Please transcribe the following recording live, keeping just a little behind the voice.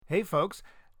Hey folks,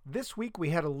 this week we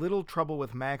had a little trouble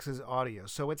with Max's audio,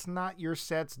 so it's not your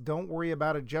sets. Don't worry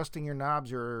about adjusting your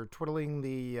knobs or twiddling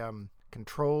the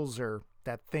controls or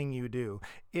that thing you do.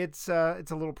 It's a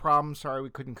little problem. Sorry we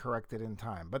couldn't correct it in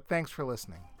time, but thanks for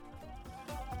listening.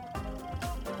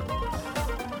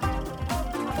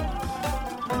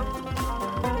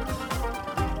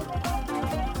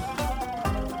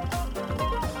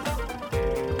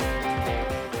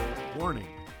 Warning,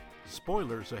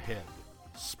 spoilers ahead.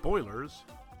 Spoilers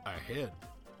ahead.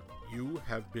 You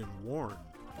have been warned.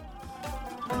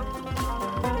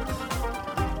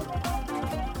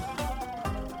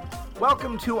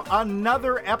 Welcome to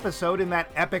another episode in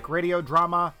that epic radio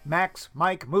drama, Max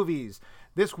Mike Movies.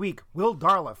 This week, will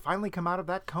Darla finally come out of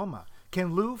that coma?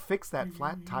 Can Lou fix that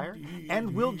flat tire?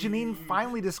 And will Janine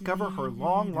finally discover her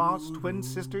long-lost twin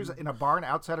sisters in a barn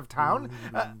outside of town?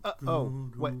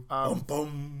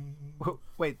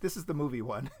 Wait, this is the movie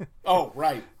one. Oh,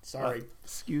 right. Sorry.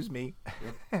 Excuse me.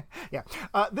 Yeah.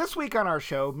 This week on our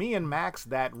show, me and Max,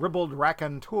 that ribald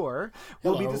raconteur,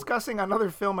 will be discussing another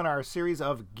film in our series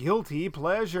of Guilty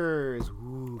Pleasures.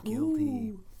 Ooh,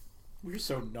 guilty. Ooh, we're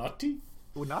so naughty.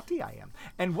 Oh, naughty I am.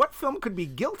 And what film could be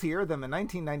guiltier than the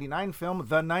 1999 film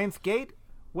The Ninth Gate?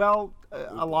 Well,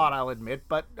 a lot, I'll admit,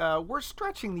 but we're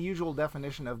stretching the usual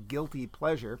definition of guilty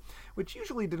pleasure, which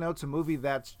usually denotes a movie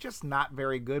that's just not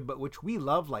very good, but which we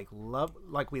love like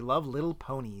we love Little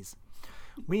Ponies.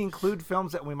 We include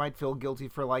films that we might feel guilty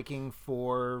for liking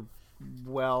for,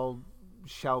 well,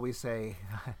 shall we say,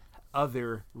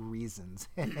 other reasons.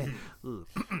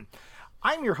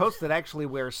 I'm your host that actually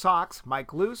wears socks,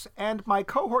 Mike Luce, and my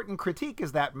cohort in critique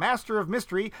is that master of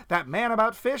mystery, that man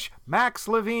about fish, Max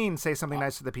Levine. Say something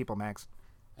nice to the people, Max.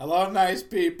 Hello, nice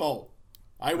people.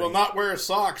 I will not wear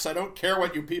socks. I don't care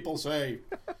what you people say.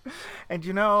 And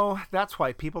you know, that's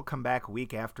why people come back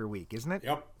week after week, isn't it?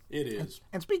 Yep. It is.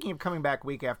 And speaking of coming back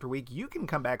week after week, you can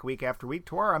come back week after week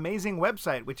to our amazing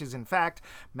website, which is, in fact,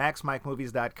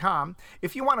 maxmikemovies.com.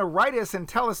 If you want to write us and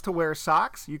tell us to wear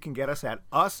socks, you can get us at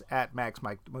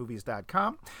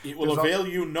maxmikemovies.com. It will avail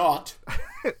you not.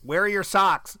 Wear your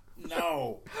socks.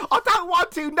 No. I don't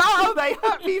want to. No, they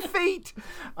hurt me feet.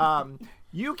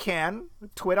 You can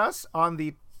twit us on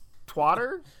the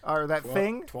twatter, or that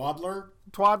thing. Twaddler,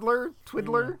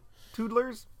 twiddlers,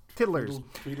 tiddlers.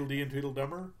 Tweedledee and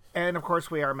Tweedledummer. And, of course,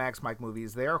 we are Max Mike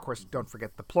Movies there. Of course, don't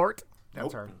forget the plort.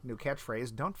 That's our new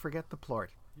catchphrase. Don't forget the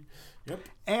plort. Yep.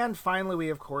 And finally, we,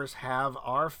 of course, have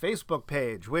our Facebook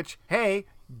page, which, hey,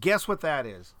 guess what that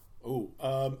is?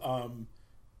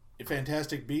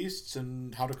 Fantastic Beasts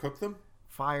and How to Cook Them?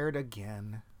 Fired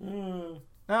again.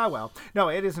 Well. No,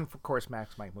 it isn't, of course,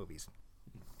 Max Mike Movies.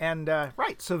 And,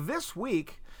 right, so this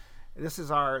week, this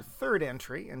is our third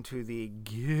entry into the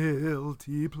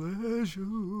Guilty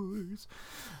Pleasures.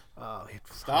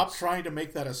 Stop trying to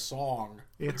make that a song.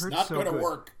 It's not going to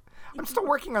work. I'm still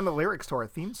working on the lyrics to our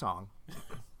theme song.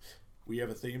 We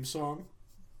have a theme song?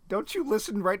 Don't you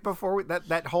listen right before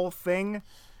that whole thing?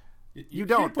 You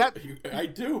don't. I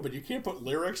do, but you can't put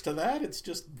lyrics to that. It's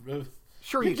just...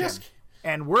 Sure you can.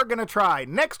 And we're going to try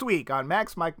next week on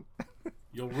Max Mike...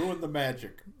 You'll ruin the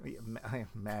magic.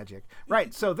 Magic.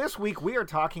 Right, so this week we are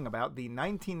talking about the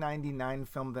 1999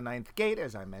 film The Ninth Gate,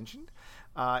 as I mentioned.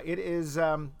 It is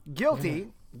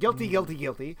guilty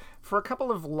for a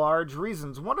couple of large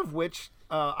reasons, one of which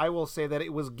I will say that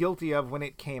it was guilty of when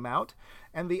it came out,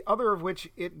 and the other of which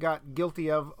it got guilty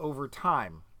of over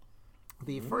time.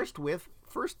 The first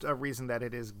reason that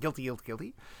it is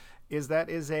guilty is that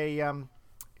it's a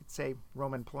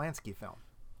Roman Polanski film.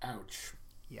 Ouch.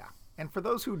 Yeah. And for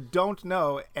those who don't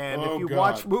know, and if you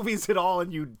watch movies at all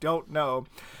and you don't know,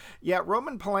 yeah,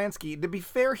 Roman Polanski, to be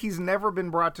fair, he's never been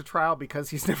brought to trial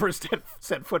because he's never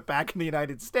set foot back in the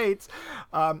United States.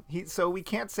 So we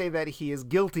can't say that he is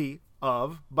guilty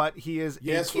of, but he is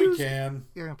accused. We can.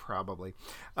 Yeah, probably.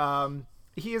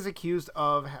 He is accused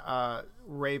of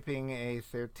raping a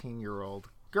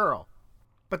 13-year-old girl.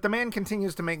 But the man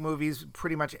continues to make movies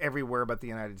pretty much everywhere but the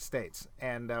United States.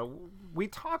 And we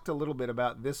talked a little bit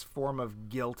about this form of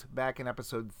guilt back in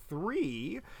episode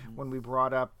 3 when we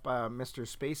brought up Mr.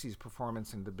 Spacey's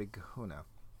performance in The Big Kahuna.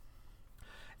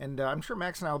 And I'm sure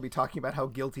Max and I will be talking about how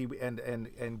guilty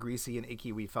and greasy and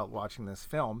icky we felt watching this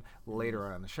film later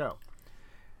on in the show.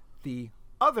 The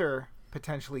other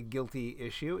potentially guilty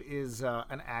issue is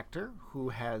an actor who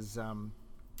has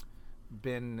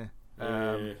been...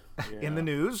 in the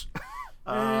news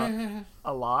a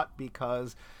lot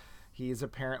because he is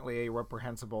apparently a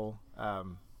reprehensible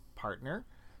partner,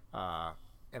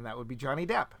 and that would be Johnny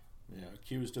Depp. Yeah,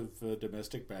 accused of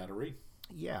domestic battery.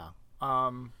 Yeah.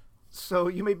 So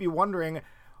you may be wondering,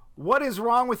 What is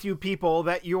wrong with you people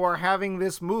that you are having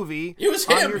this movie? It was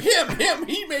him.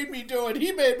 He made me do it.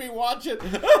 He made me watch it.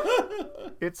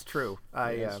 It's true.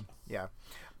 Yes. Yeah.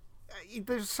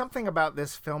 There's something about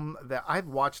this film that I've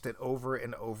watched it over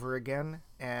and over again,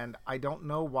 and I don't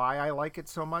know why I like it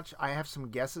so much. I have some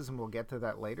guesses, and we'll get to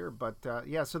that later. But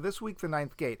yeah, so this week, The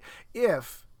Ninth Gate.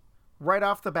 If, right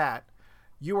off the bat,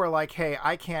 you are like, hey,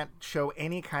 I can't show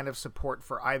any kind of support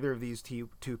for either of these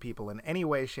two people in any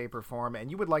way, shape, or form,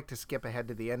 and you would like to skip ahead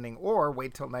to the ending or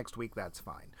wait till next week, that's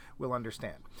fine. We'll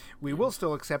understand. We will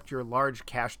still accept your large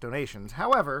cash donations.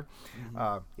 However,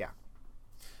 yeah.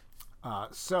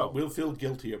 So we'll feel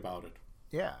guilty about it.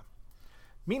 Yeah.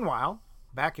 Meanwhile,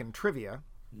 back in trivia,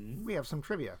 we have some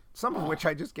trivia, some of which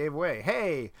I just gave away.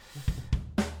 Hey!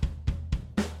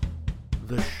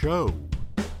 The show.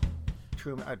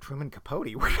 Truman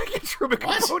Capote. Where did I get Truman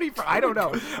Capote from? I don't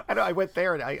know. I went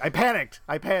there and I panicked.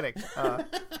 Roman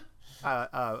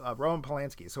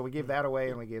Polanski. So we gave that away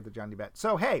and we gave the John DeBette.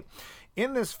 So, hey,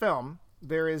 in this film,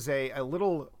 there is a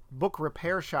little book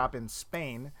repair shop in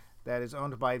Spain that is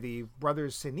owned by the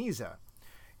brothers Ceniza.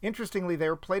 Interestingly, they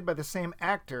were played by the same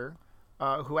actor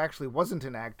who actually wasn't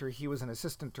an actor. He was an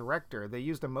assistant director. They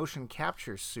used a motion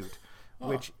capture suit,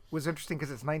 which was interesting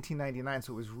because it's 1999,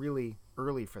 so it was really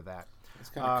early for that. It's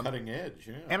kind of cutting edge,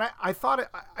 yeah. And I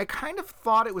kind of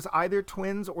thought it was either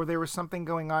twins or there was something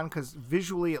going on because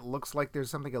visually it looks like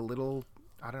there's something a little,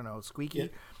 I don't know, squeaky. Yeah,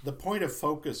 the point of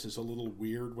focus is a little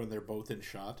weird when they're both in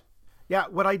shot. Yeah,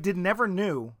 what I never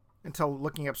knew until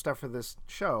looking up stuff for this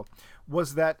show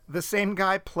was that the same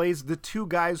guy plays the two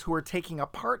guys who are taking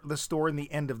apart the store in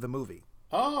the end of the movie.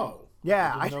 Oh.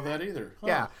 Yeah. I didn't know that either. Huh.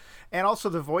 Yeah. And also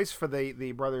the voice for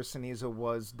the brothers Ceniza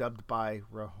was dubbed by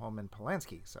Roman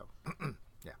Polanski. So,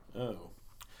 yeah. Oh.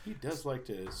 He does like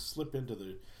to slip into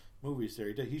the movies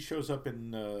there. He shows up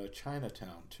in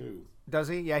Chinatown, too. Does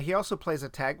he? Yeah, he also plays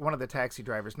one of the taxi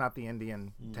drivers, not the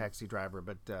Indian taxi driver,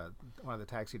 but one of the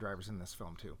taxi drivers in this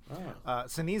film, too. Oh.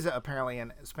 Ceniza apparently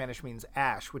in Spanish means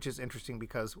ash, which is interesting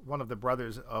because one of the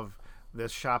brothers of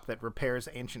this shop that repairs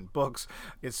ancient books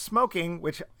is smoking,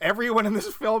 which everyone in this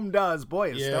film does.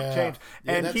 Boy, has stuff changed.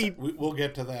 Yeah, and we'll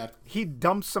get to that. He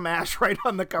dumps some ash right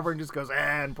on the cover and just goes,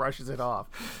 and brushes it off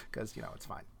because, it's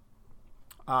fine.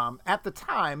 At the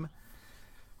time,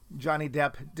 Johnny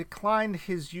Depp declined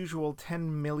his usual $10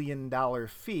 million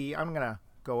fee. I'm going to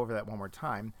go over that one more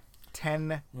time.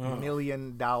 $10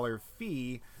 million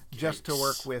fee just to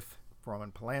work with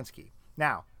Roman Polanski.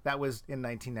 Now, that was in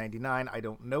 1999. I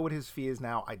don't know what his fee is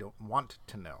now. I don't want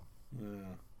to know.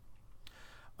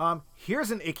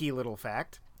 Here's an icky little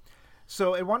fact.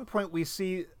 So at one point we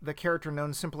see the character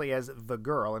known simply as the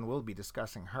girl, and we'll be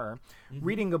discussing her,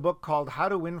 reading a book called How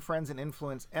to Win Friends and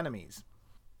Influence Enemies.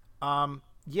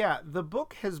 Yeah, the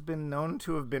book has been known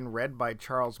to have been read by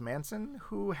Charles Manson,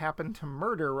 who happened to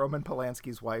murder Roman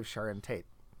Polanski's wife, Sharon Tate.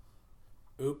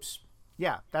 Oops.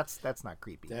 Yeah, that's not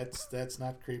creepy. That's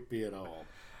not creepy at all.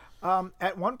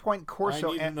 At one point, Corso...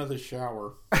 I need another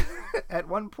shower. At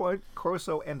one point,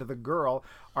 Corso and the girl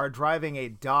are driving a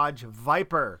Dodge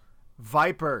Viper.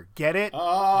 Viper, get it?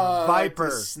 Oh, Viper.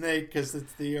 Like the snake, because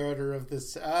it's the order of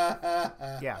this.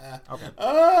 Yeah, okay.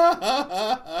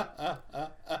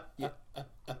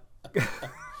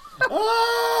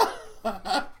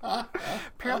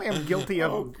 Apparently I'm guilty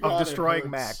of destroying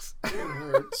Max. It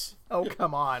hurts. Oh,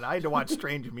 come on. I had to watch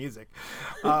strange music.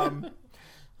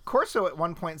 Corso at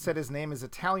one point said his name is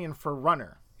Italian for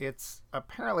runner. It's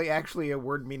apparently actually a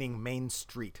word meaning main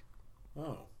street.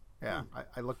 Oh. Yeah,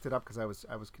 I looked it up because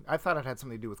I thought it had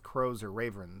something to do with crows or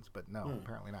ravens, but no,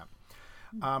 apparently not.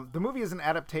 The movie is an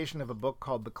adaptation of a book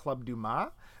called The Club Dumas,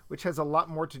 which has a lot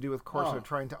more to do with Corso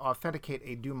trying to authenticate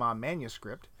a Dumas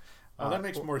manuscript. Oh, that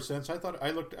makes more sense. I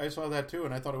saw that too,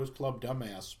 and I thought it was Club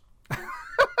Dumbass.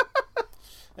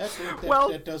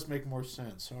 That does make more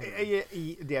sense. Right.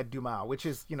 Yeah, Dumas, which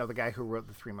is the guy who wrote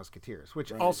The Three Musketeers,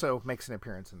 which also makes an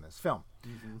appearance in this film.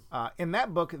 In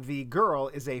that book, the girl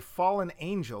is a fallen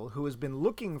angel who has been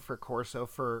looking for Corso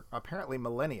for apparently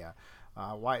millennia.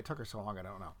 Why it took her so long, I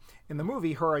don't know. In the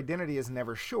movie, her identity is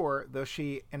never sure, though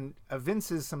she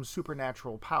evinces some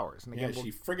supernatural powers. And again,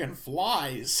 she friggin'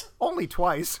 flies. Only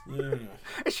twice. Yeah.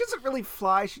 And she doesn't really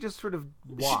fly. She just sort of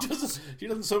walks. She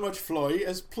doesn't so much fly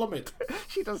as plummet.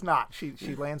 She does not. She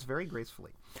lands very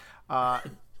gracefully.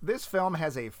 This film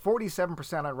has a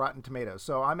 47% on Rotten Tomatoes,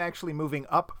 so I'm actually moving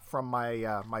up from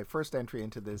my my first entry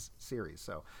into this series.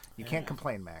 So you can't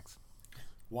complain, Max.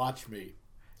 Watch me.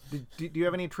 Do you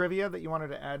have any trivia that you wanted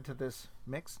to add to this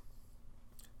mix?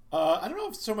 I don't know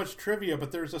if it's so much trivia,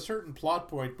 but there's a certain plot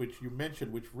point which you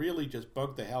mentioned which really just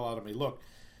bugged the hell out of me. Look,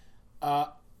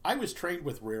 I was trained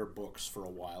with rare books for a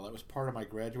while. That was part of my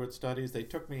graduate studies. They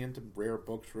took me into rare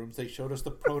books rooms. They showed us the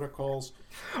protocols.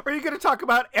 Are you going to talk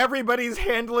about everybody's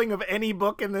handling of any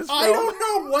book in this film? I don't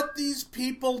know what these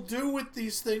people do with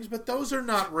these things, but those are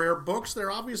not rare books.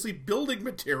 They're obviously building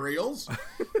materials.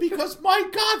 Because, my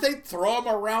God, they throw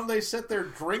them around. They set their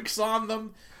drinks on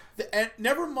them. And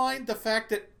never mind the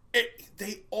fact that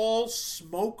they all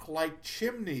smoke like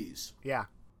chimneys. Yeah.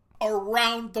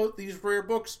 Around these rare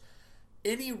books.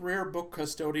 Any rare book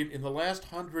custodian in the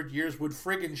last 100 years would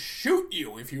friggin' shoot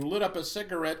you if you lit up a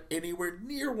cigarette anywhere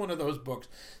near one of those books.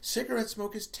 Cigarette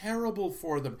smoke is terrible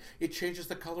for them. It changes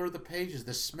the color of the pages.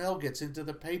 The smell gets into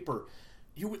the paper.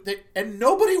 And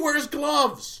nobody wears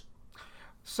gloves.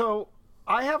 So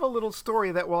I have a little story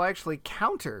that will actually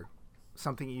counter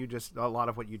something a lot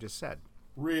of what you just said.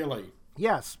 Really?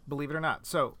 Yes, believe it or not.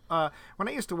 So, when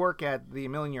I used to work at the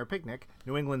Million Year Picnic,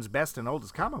 New England's best and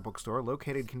oldest comic book store,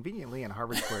 located conveniently in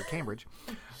Harvard Square, Cambridge,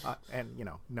 and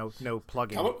no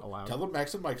plugging allowed. Tell them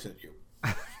Max and Mike sent you.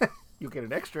 You get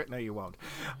an extra? No, you won't.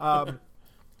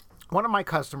 One of my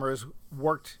customers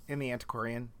worked in the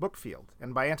antiquarian book field,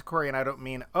 and by antiquarian I don't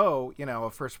mean a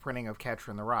first printing of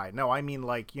Catcher in the Rye. No, I mean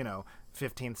 15th,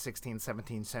 16th,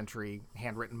 17th century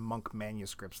handwritten monk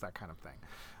manuscripts, that kind of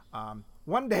thing.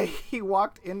 One day he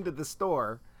walked into the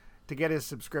store to get his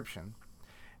subscription,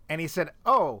 and he said,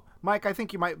 "Oh, Mike, I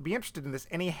think you might be interested in this."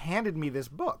 And he handed me this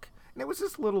book, and it was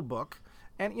this little book,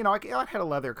 and it had a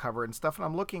leather cover and stuff. And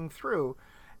I'm looking through,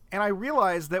 and I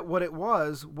realized that what it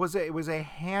was a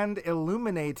hand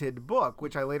illuminated book,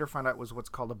 which I later found out was what's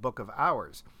called a Book of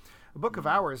Hours. A Book of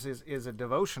Hours is a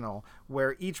devotional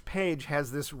where each page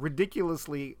has this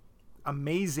ridiculously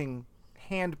amazing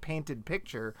hand-painted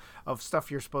picture of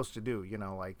stuff you're supposed to do,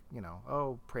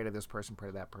 pray to this person, pray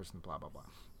to that person, blah, blah, blah.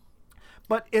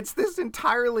 But it's this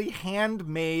entirely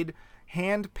handmade,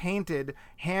 hand-painted,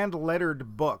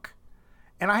 hand-lettered book.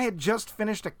 And I had just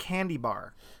finished a candy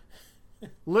bar.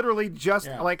 Literally just,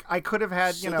 I could have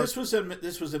had, This was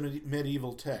a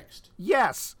medieval text.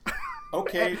 Yes.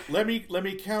 Okay, let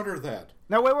me counter that.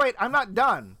 Now, wait, I'm not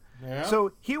done. Yeah?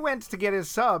 So he went to get his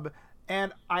sub,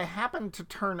 and I happened to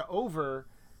turn over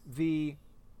the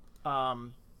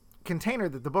container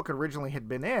that the book originally had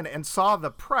been in and saw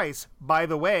the price, by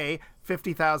the way,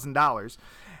 $50,000.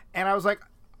 And I was like,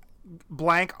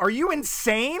 blank, are you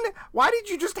insane? Why did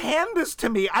you just hand this to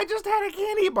me? I just had a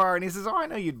candy bar. And he says, I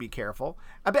know you'd be careful.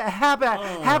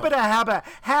 Habba.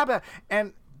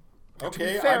 And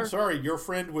okay, fair, I'm sorry. Your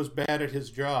friend was bad at his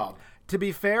job. To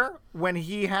be fair, when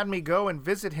he had me go and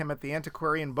visit him at the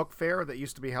antiquarian book fair that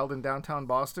used to be held in downtown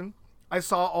Boston, I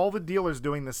saw all the dealers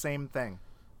doing the same thing.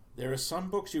 There are some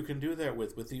books you can do that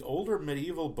with. With the older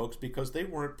medieval books, because they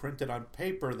weren't printed on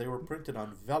paper, they were printed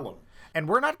on vellum. And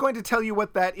we're not going to tell you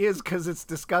what that is because it's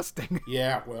disgusting.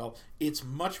 Yeah, well, it's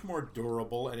much more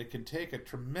durable, and it can take a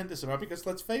tremendous amount, because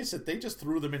let's face it, they just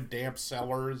threw them in damp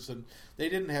cellars, and they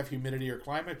didn't have humidity or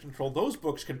climate control. Those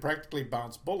books can practically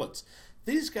bounce bullets.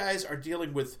 These guys are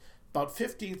dealing with about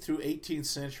 15th through 18th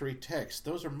century texts.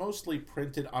 Those are mostly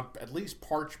printed on at least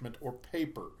parchment or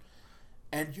paper.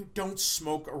 And you don't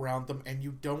smoke around them, and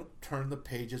you don't turn the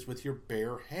pages with your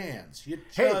bare hands. You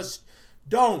just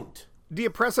don't. Do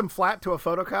you press them flat to a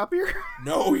photocopier?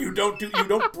 No, you don't. You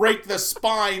don't break the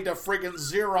spine to friggin'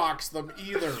 Xerox them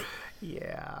either.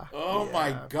 Yeah. Oh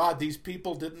my God, these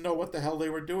people didn't know what the hell they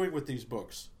were doing with these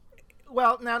books.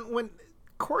 Well, now when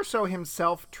Corso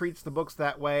himself treats the books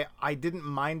that way, I didn't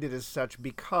mind it as such,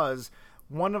 because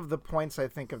one of the points, I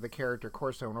think, of the character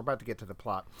Corso, and we're about to get to the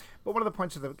plot, but one of the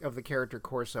points of the character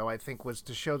Corso, I think, was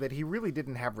to show that he really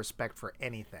didn't have respect for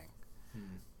anything.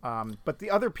 But the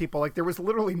other people, there was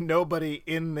literally nobody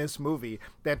in this movie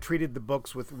that treated the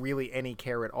books with really any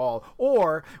care at all.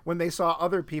 Or when they saw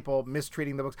other people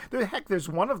mistreating the books, there's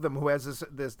one of them who has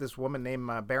this woman named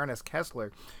Baroness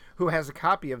Kessler, who has a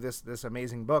copy of this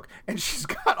amazing book, and she's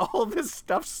got all this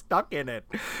stuff stuck in it.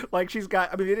 She's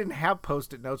got, they didn't have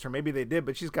Post-it notes, or maybe they did,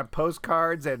 but she's got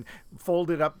postcards and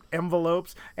folded up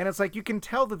envelopes, and it's you can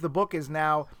tell that the book is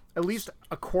now at least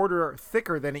a quarter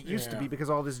thicker than it used to be, because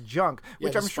all this junk,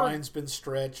 which I'm sure... the spine's been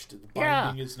stretched, the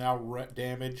binding is now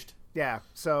damaged. Yeah,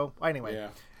 so anyway. Yeah.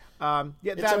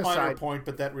 It's that a minor aside, point,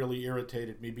 but that really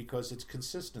irritated me because it's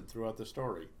consistent throughout the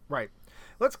story. Right.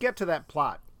 Let's get to that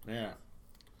plot. Yeah.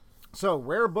 So,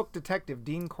 rare book detective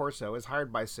Dean Corso is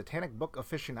hired by satanic book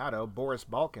aficionado Boris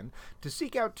Balkan to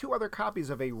seek out 2 other copies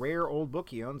of a rare old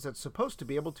book he owns that's supposed to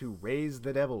be able to raise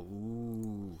the devil.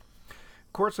 Ooh.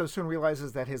 Corso soon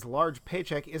realizes that his large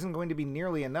paycheck isn't going to be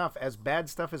nearly enough, as bad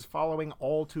stuff is following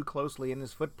all too closely in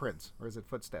his footprints. Or is it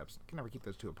footsteps? I can never keep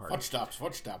those two apart. Footsteps.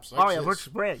 Oh, yeah,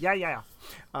 footsteps. Yeah.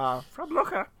 From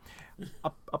Luca.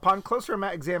 Upon closer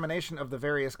examination of the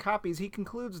various copies, he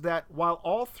concludes that while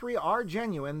all three are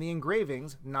genuine, the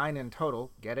engravings, 9 in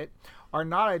total, get it, are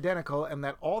not identical, and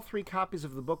that all 3 copies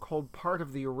of the book hold part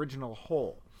of the original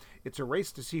whole. It's a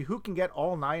race to see who can get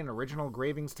all 9 original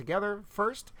engravings together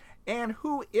first, and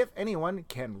who, if anyone,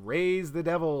 can raise the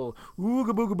devil.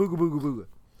 Ooga booga booga booga booga.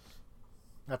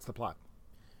 That's the plot.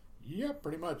 Yeah,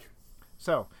 pretty much.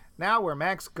 So, now where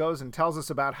Max goes and tells us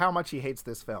about how much he hates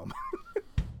this film.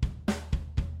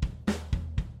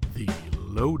 The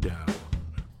Lowdown.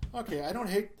 Okay, I don't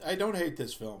hate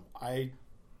this film. I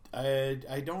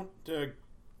don't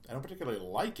particularly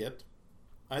like it.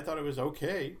 I thought it was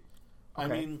okay. I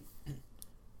mean,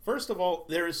 first of all,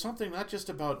 there is something not just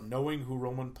about knowing who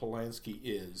Roman Polanski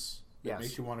is that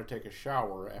makes you want to take a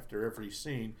shower after every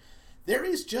scene. There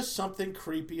is just something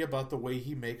creepy about the way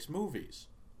he makes movies,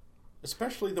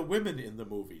 especially the women in the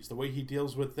movies, the way he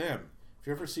deals with them. Have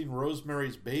you ever seen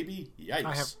Rosemary's Baby?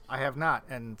 Yikes. I have not,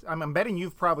 and I'm betting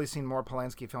you've probably seen more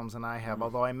Polanski films than I have,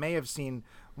 although I may have seen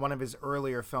one of his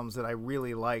earlier films that I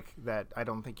really like that I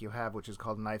don't think you have, which is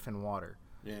called Knife and Water.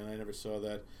 Yeah, I never saw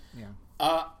that.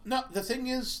 Yeah. No, the thing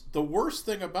is, the worst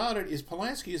thing about it is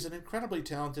Polanski is an incredibly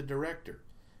talented director.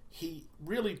 He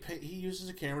really he uses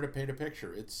a camera to paint a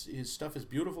picture. His stuff is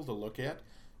beautiful to look at.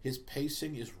 His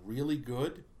pacing is really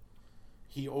good.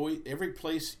 He always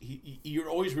you're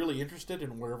always really interested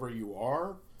in wherever you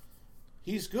are.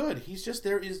 He's good. He's just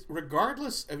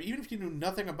regardless of, even if you knew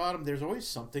nothing about him, there's always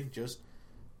something just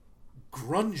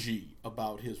grungy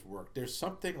about his work. There's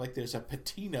something like there's a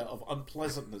patina of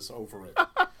unpleasantness over it.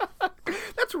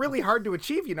 That's really hard to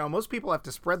achieve, Most people have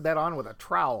to spread that on with a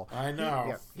trowel. I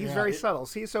know. He's very subtle.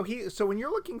 See, so when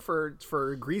you're looking for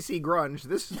greasy grunge,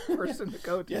 this is the person to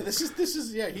go to. Yeah, this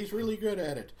is he's really good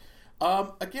at it.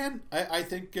 Again, I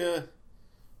think the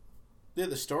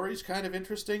story's kind of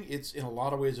interesting. It's in a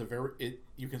lot of ways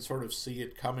you can sort of see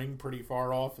it coming pretty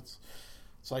far off. It's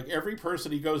like every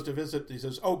person he goes to visit, he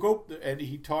says, "Oh, go," and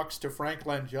he talks to Frank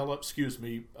Langella. Excuse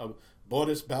me,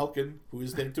 Boris Balkan, who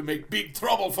is there to make big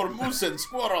trouble for Moose and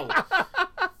Squirrel.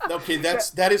 Okay,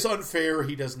 that is unfair.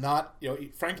 He does not.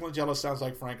 Frank Langella sounds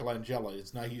like Frank Langella.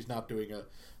 He's not doing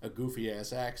a goofy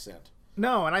ass accent.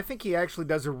 No, and I think he actually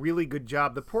does a really good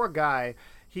job. The poor guy,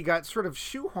 he got sort of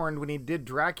shoehorned when he did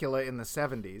Dracula in the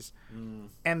 70s.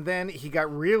 And then he got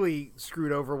really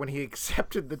screwed over when he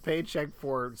accepted the paycheck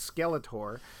for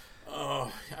Skeletor.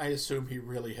 Oh, I assume he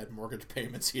really had mortgage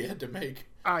payments he had to make.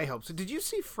 I hope so. Did you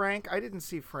see Frank? I didn't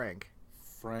see Frank.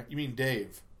 Frank? You mean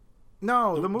Dave?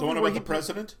 No, the movie the one where about the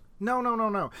president? No.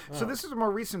 Oh. So this is a more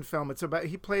recent film. It's about,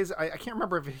 he plays, I can't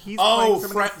remember if he's playing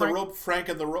Frank. Frank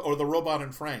and the Robot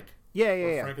and Frank.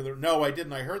 Yeah. No, I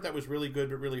didn't. I heard that was really good,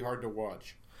 but really hard to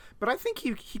watch. But I think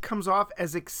he comes off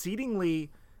as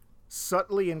exceedingly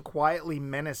subtly and quietly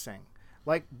menacing.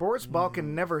 Like, Boris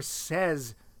Balkan never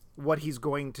says what he's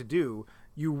going to do.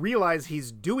 You realize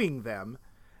he's doing them,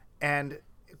 and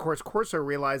of course Corso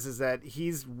realizes that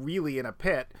he's really in a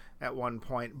pit at one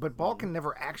point, but Balkan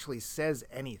never actually says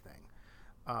anything.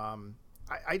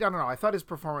 I don't know. I thought his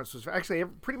performance was actually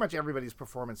pretty much everybody's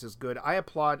performance is good. I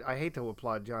hate to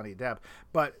applaud Johnny Depp,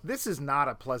 but this is not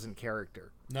a pleasant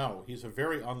character. No, he's a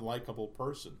very unlikable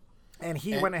person. And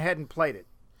he went ahead and played it.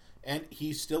 And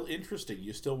he's still interesting.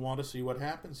 You still want to see what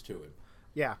happens to him.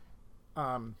 Yeah.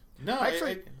 No,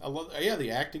 actually,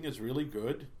 the acting is really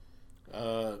good.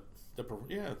 I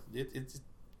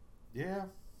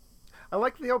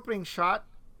like the opening shot.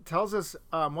 Tells us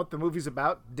what the movie's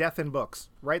about, death in books,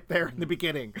 right there in the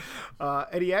beginning.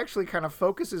 And he actually kind of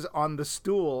focuses on the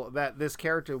stool that this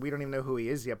character, we don't even know who he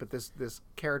is yet, but this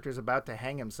character is about to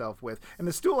hang himself with. And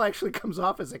the stool actually comes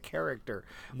off as a character.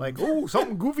 Like, oh,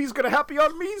 something goofy's going to happen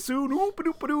on me soon.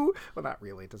 Oop-a-doop-a-doo. Well, not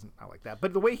really. It doesn't not like that.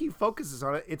 But the way he focuses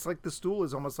on it, it's like the stool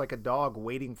is almost like a dog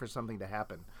waiting for something to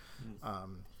happen.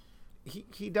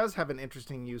 He does have an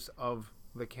interesting use of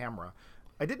the camera.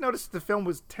 I did notice the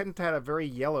film had a very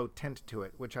yellow tint to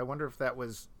it, which I wonder if that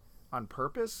was on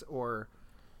purpose or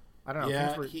I don't know.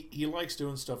 Yeah, he likes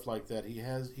doing stuff like that. He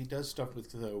does stuff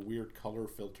with weird color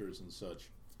filters and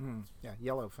such. Yeah,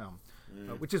 yellow film,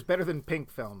 which is better than pink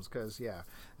films because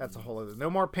that's a whole other. No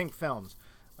more pink films.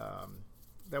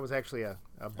 That was actually a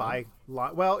buy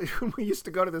lot. Well, when we used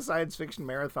to go to the science fiction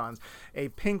marathons, a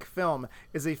pink film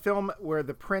is a film where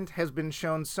the print has been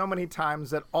shown so many times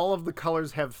that all of the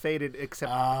colors have faded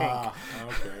except pink.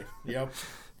 Okay. Yep.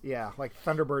 Yeah, like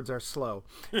Thunderbirds are slow.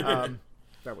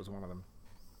 That was one of them.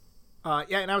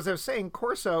 Yeah, and as I was saying,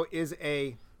 Corso is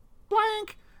a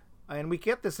blank. And we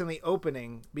get this in the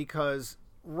opening because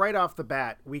right off the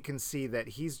bat, we can see that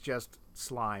he's just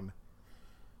slime.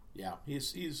 Yeah, he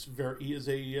is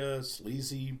a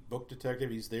sleazy book detective.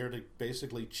 He's there to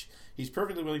basically he's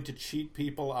perfectly willing to cheat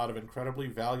people out of incredibly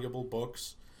valuable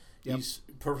books. Yep. He's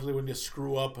perfectly willing to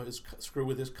screw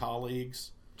with his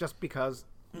colleagues just because.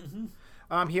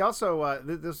 Mm-hmm. He also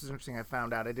this is interesting. I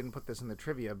found out, I didn't put this in the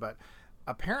trivia, but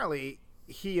apparently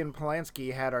he and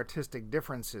Polanski had artistic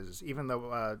differences, even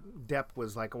though Depp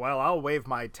was like, well, I'll waive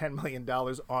my $10 million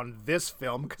on this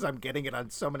film because I'm getting it on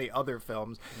so many other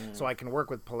films, so I can work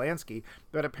with Polanski.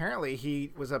 But apparently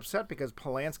he was upset because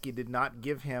Polanski did not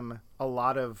give him a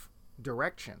lot of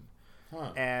direction.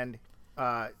 And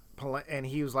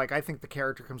he was like, I think the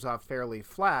character comes off fairly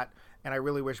flat, and I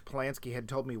really wish Polanski had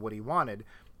told me what he wanted.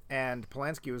 And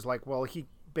Polanski was like, well, he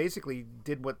basically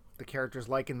did what the character's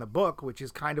like in the book, which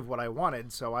is kind of what I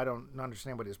wanted, so I don't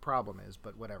understand what his problem is,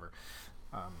 but whatever.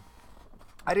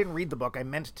 I didn't read the book. I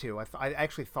meant to. I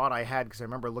actually thought I had, because I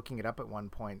remember looking it up at one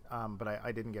point, but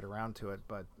I didn't get around to it,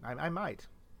 but I might.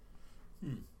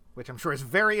 Which I'm sure is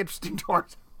very interesting to our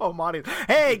home audience.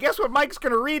 Hey, guess what Mike's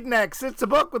going to read next? It's a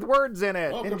book with words in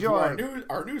it. Welcome Enjoy. to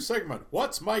our new segment,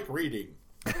 What's Mike Reading?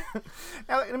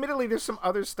 Now, admittedly, there's some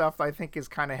other stuff I think is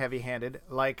kind of heavy-handed,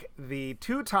 like the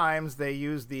 2 times they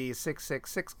use the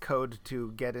 666 code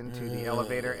to get into the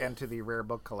elevator and to the rare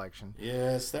book collection.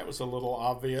 Yes, that was a little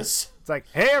obvious. It's like,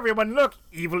 hey, everyone, look,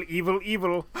 evil, evil,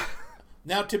 evil.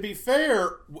 Now, to be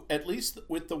fair, at least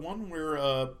with the one where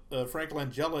Frank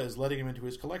Langella is letting him into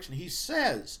his collection, he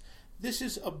says, this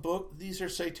is a book, these are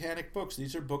satanic books,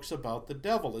 these are books about the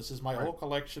devil. This is my whole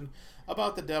collection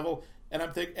about the devil. And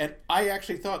and I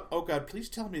actually thought, oh God, please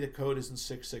tell me the code isn't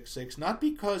 666. Not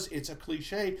because it's a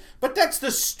cliche, but that's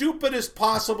the stupidest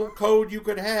possible code you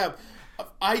could have.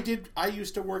 I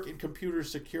used to work in computer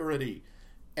security,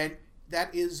 and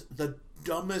that is the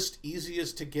dumbest,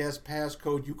 easiest to guess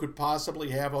passcode you could possibly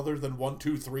have, other than 1,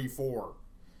 2, 3, 4.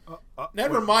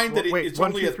 Never mind that it's 1,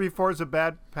 only 2, 3, 4 is a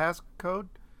bad passcode.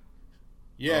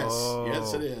 Yes,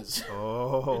 yes, it is.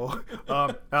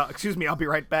 Excuse me, I'll be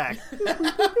right back.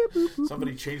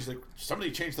 Somebody changed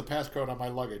the passcode on my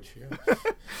luggage.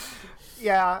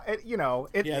 Yeah,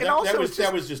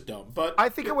 that was just dumb. But I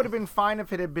think it would have been fine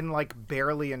if it had been like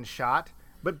barely in shot.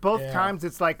 But both times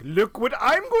it's like, look what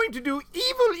I'm going to do,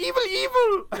 evil, evil,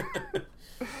 evil.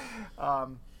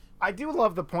 I do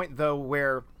love the point though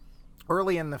where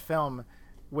early in the film,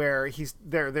 where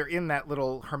they're in that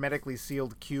little hermetically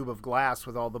sealed cube of glass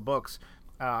with all the books,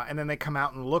 and then they come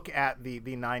out and look at the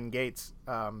 9 gates,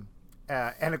 and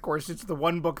of course it's the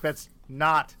one book that's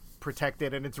not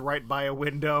protected, and it's right by a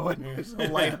window, and there's a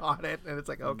light on it, and it's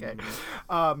like, okay.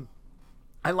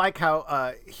 I like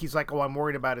how he's like, oh, I'm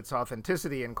worried about its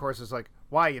authenticity, and of course it's like,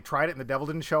 why, you tried it and the devil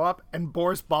didn't show up? And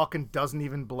Boris Balkan doesn't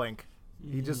even blink.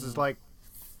 He just is like,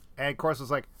 and of course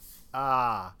it's like,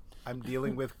 I'm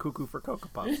dealing with Cuckoo for Cocoa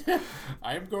Puffs.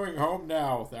 I am going home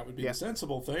now. That would be the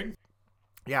sensible thing.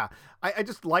 Yeah, I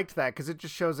just liked that because it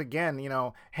just shows again,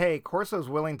 hey, Corso's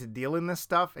willing to deal in this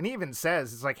stuff. And he even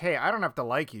says, it's like, hey, I don't have to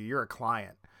like you. You're a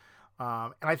client.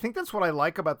 And I think that's what I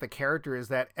like about the character is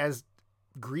that as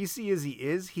greasy as he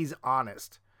is, he's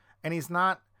honest. And he's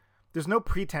not, there's no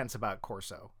pretense about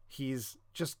Corso. He's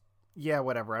just, yeah,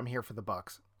 whatever. I'm here for the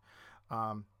bucks.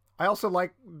 I also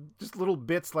like just little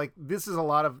bits like this is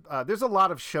there's a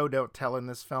lot of show don't tell in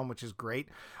this film, which is great.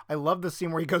 I love the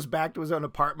scene where he goes back to his own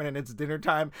apartment and it's dinner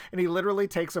time and he literally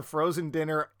takes a frozen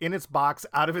dinner in its box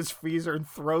out of his freezer and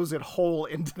throws it whole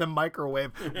into the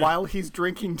microwave while he's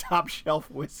drinking top shelf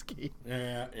whiskey.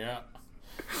 Yeah,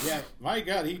 my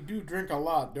God, he do drink a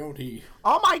lot, don't he?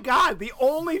 Oh my God, the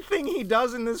only thing he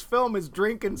does in this film is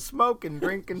drink and smoke and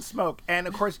drink and smoke. And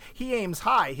of course, he aims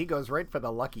high. He goes right for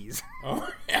the luckies. Oh,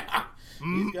 yeah.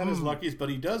 He's got his luckies, but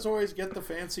he does always get the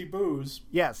fancy booze.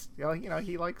 Yes.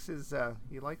 He likes his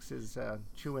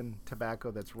chewing tobacco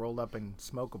that's rolled up and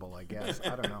smokable, I guess.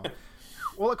 I don't know.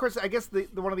 Well, of course, I guess the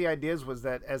one of the ideas was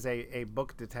that as a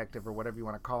book detective or whatever you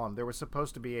want to call him, there was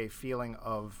supposed to be a feeling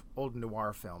of old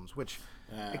noir films, which,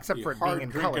 except for it being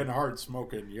in color, hard drinking, hard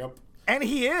smoking. Yep. And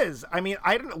he is. I mean,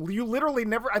 you literally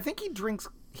never. I think he drinks.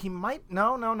 He might.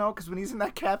 No, because when he's in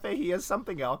that cafe, he has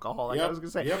something alcoholic. I was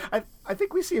gonna say. Yep. I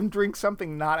think we see him drink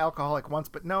something not alcoholic once,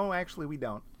 but no, actually, we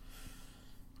don't.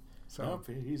 So nope,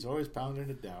 he's always pounding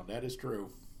it down. That is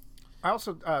true. I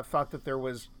also thought that there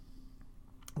was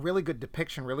really good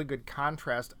depiction, really good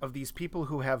contrast of these people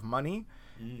who have money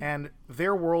and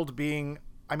their world being,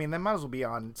 I mean, they might as well be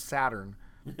on Saturn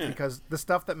because the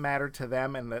stuff that mattered to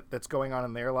them and that's going on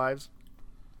in their lives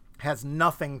has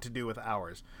nothing to do with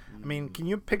ours. I mean, can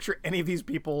you picture any of these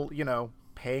people,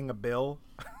 paying a bill?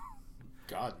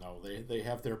 God, no. They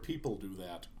have their people do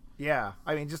that. Yeah,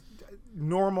 I mean, just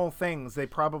normal things they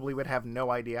probably would have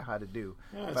no idea how to do.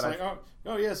 Yeah, it's like,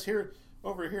 oh yes, here,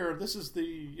 over here, this is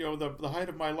the height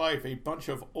of my life. A bunch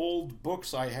of old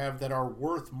books I have that are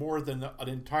worth more than an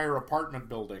entire apartment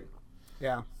building.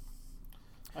 Yeah.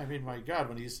 I mean, my God,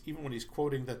 when he's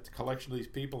quoting that collection of these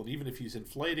people, and even if he's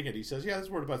inflating it, he says, "Yeah, it's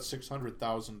worth about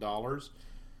 $600,000,"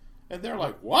 and they're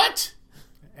like, "What?"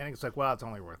 And it's like, well, it's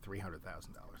only worth $300,000,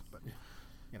 but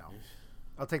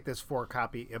I'll take this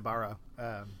 4-copy Ibarra.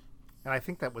 And I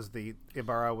think that was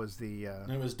Ibarra was the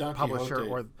it was Don publisher,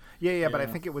 Quixote. But I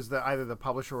think it was either the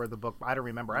publisher or the book. I don't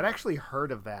remember. I'd actually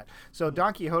heard of that. So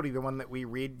Don Quixote, the one that we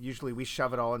read, usually we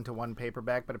shove it all into one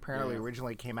paperback, but apparently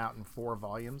originally came out in 4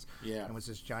 volumes. Yeah, and was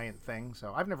this giant thing.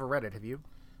 So I've never read it. Have you?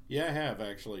 Yeah, I have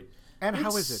actually. And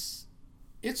how is it?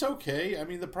 It's okay. I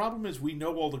mean, the problem is we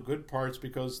know all the good parts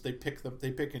because they pick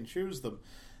and choose them.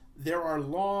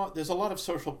 There's a lot of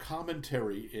social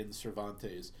commentary in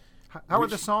Cervantes. How are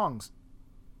the songs?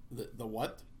 The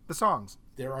what? The songs.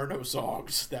 There are no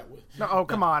songs. No, oh,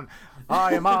 come on.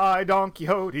 I, Don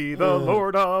Quixote, the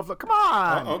Lord of the... Come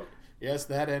on! Oh, yes,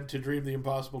 that and To Dream the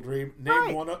Impossible Dream.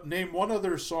 Name one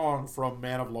other song from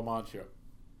Man of La Mancha.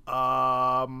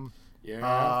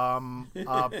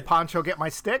 Pancho, Get My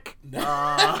Stick?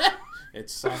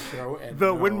 It's Sancho and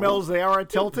the windmills they are at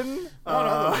Tilton.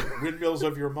 The windmills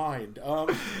of your mind.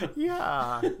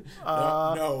 Yeah.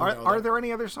 Are there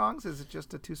any other songs? Is it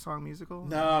just a 2-song musical?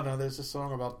 No. There's a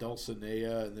song about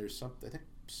Dulcinea, and there's something. I think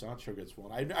Sancho gets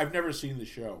one. I've never seen the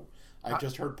show. I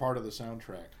just heard part of the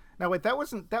soundtrack. Now wait, that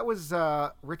was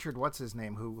Richard. What's his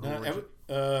name? Richard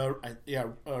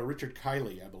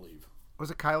Kiley, I believe. Was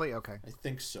it Kiley? Okay. I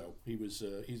think so.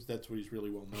 That's what he's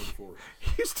really well known for. He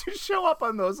used to show up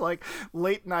on those like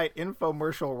late night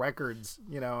infomercial records,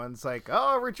 and it's like,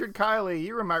 oh, Richard Kiley,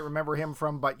 you might remember him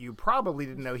from, but you probably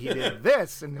didn't know he did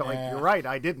this. And like, you're right,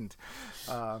 I didn't.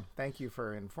 Thank you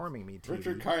for informing me, TV.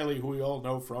 Richard Kiley, who we all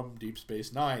know from Deep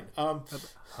Space Nine. Huh?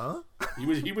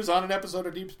 He was on an episode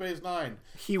of Deep Space Nine.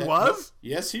 He was?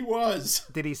 Yes, he was.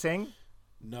 Did he sing?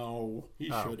 No, he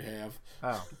should have.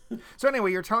 Oh. So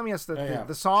anyway, you're telling us that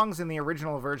the songs in the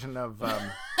original version of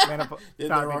there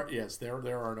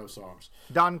are no songs.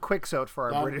 Don Quixote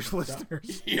for our British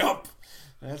listeners. Yep,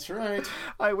 that's right.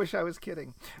 I wish I was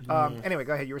kidding. Anyway,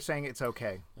 go ahead. You were saying it's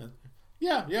okay.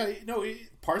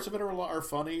 Parts of it are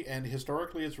funny, and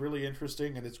historically it's really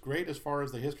interesting, and it's great as far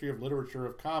as the history of literature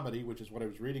of comedy, which is what I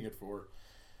was reading it for.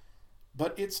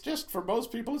 But it's just, for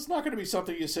most people, it's not going to be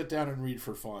something you sit down and read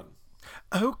for fun.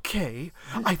 Okay,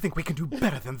 I think we can do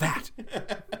better than that.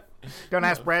 Don't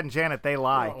ask Brad and Janet, they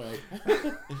lie.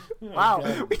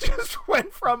 Wow, we just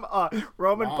went from a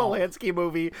Roman Polanski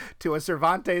movie to a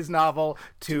Cervantes novel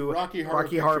to Rocky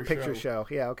Horror Picture Show.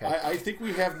 Yeah, okay. I think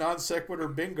we have non sequitur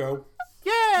bingo.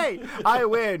 Yay! I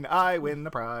win the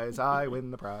prize.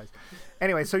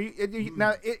 Anyway, so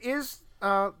now it is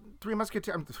Three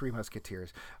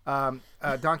Musketeers. Don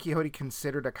Quixote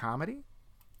considered a comedy?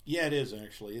 Yeah, it is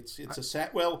actually. It's a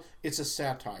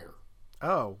satire.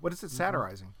 Oh, what is it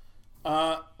satirizing?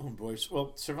 Oh boy.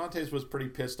 Well, Cervantes was pretty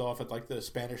pissed off at like the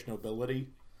Spanish nobility.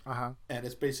 And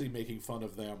it's basically making fun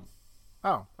of them.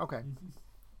 Oh, okay.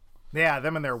 Yeah,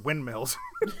 them and their windmills.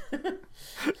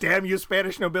 Damn you,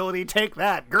 Spanish nobility! Take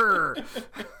that, grr.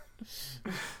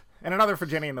 And another for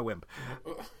Jenny and the Wimp.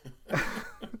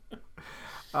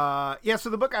 So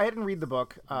the book, I didn't read the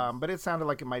book, but it sounded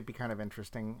like it might be kind of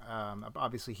interesting.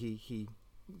 Obviously, he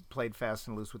played fast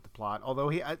and loose with the plot, although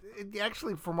he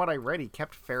actually, from what I read, he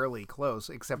kept fairly close,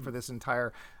 except for this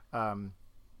entire Don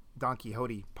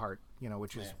Quixote part,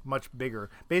 which is much bigger.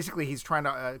 Basically, he's trying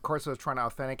to, Corso is trying to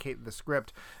authenticate the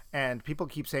script, and people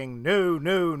keep saying, no,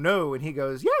 no, no, and he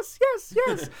goes, yes, yes,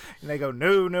 yes, and they go,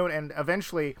 no, no, and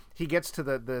eventually he gets to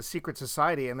the secret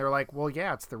society, and they're like, well,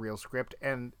 yeah, it's the real script,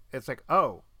 and it's like,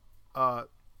 oh,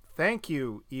 thank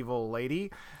you, evil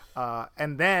lady,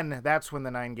 and then that's when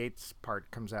the Nine Gates part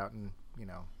comes out, and,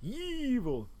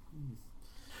 evil.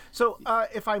 So,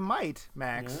 if I might,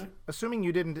 Max, assuming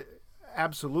you didn't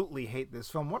absolutely hate this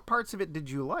film, what parts of it did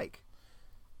you like?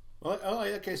 Well,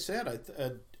 like I said,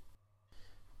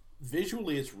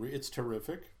 visually it's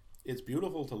terrific. It's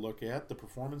beautiful to look at. The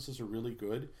performances are really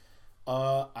good.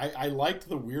 I liked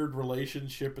the weird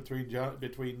relationship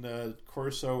between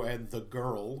Corso and the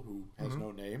girl who has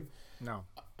no name. No.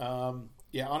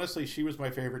 Honestly, she was my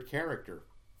favorite character.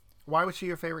 Why was she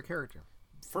your favorite character?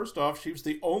 First off, she was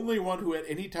the only one who at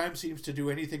any time seems to do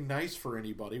anything nice for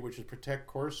anybody, which is protect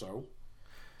Corso.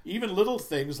 Even little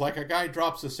things like a guy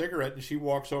drops a cigarette and she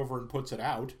walks over and puts it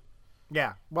out.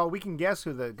 Yeah. Well, we can guess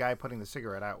who the guy putting the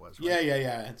cigarette out was. Right?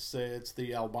 Yeah. It's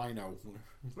the albino.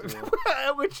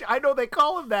 Which I know they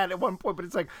call him that at one point, but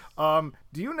it's like,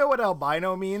 do you know what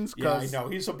albino means? Yeah, I know.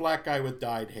 He's a black guy with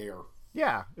dyed hair.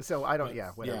 Yeah. So I don't.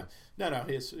 Yeah. Whatever. Yeah.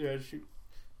 No.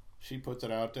 She puts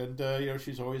it out, and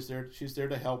she's always there. She's there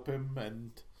to help him,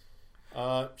 and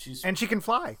and she can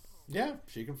fly. Yeah,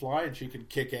 she can fly and she can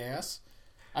kick ass.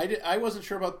 I wasn't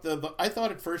sure about the. I thought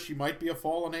at first she might be a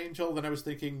fallen angel. Then I was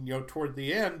thinking, toward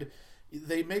the end,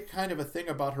 they make kind of a thing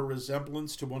about her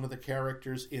resemblance to one of the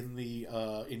characters in the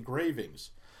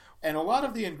engravings, and a lot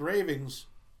of the engravings,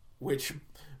 which,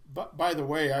 by the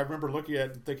way, I remember looking at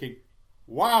it and thinking,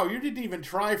 "Wow, you didn't even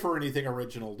try for anything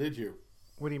original, did you?"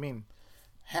 What do you mean?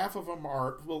 Half of them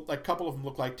are, well, a couple of them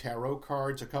look like tarot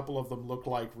cards. A couple of them look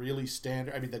like really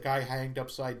standard. I mean, the guy hanged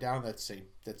upside down, that's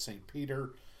St.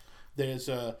 Peter. There's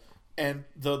and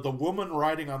the woman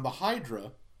riding on the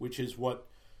Hydra, which is what,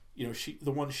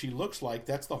 the one she looks like,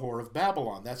 that's the Whore of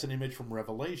Babylon. That's an image from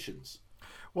Revelations.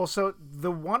 Well, so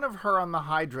the one of her on the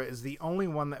Hydra is the only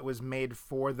one that was made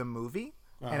for the movie.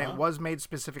 And it was made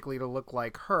specifically to look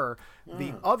like her.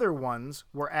 The other ones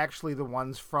were actually the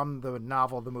ones from the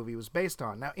novel the movie was based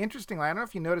on. Now, interestingly, I don't know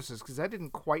if you noticed this, because I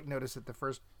didn't quite notice it the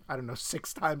first,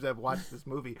 6 times I've watched this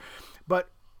movie. But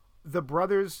the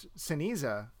brothers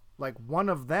Sinisa, like one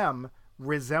of them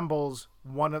resembles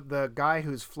one of the guy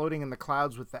who's floating in the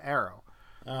clouds with the arrow.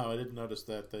 Oh, I didn't notice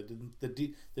that. I didn't.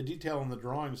 The detail in the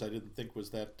drawings I didn't think was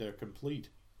that complete.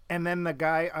 And then the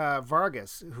guy,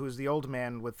 Vargas, who's the old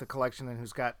man with the collection and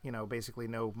who's got, basically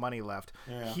no money left.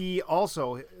 Yeah. He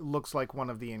also looks like one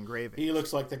of the engravings. He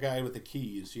looks like the guy with the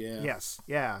keys, yeah. Yes,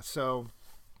 yeah. So,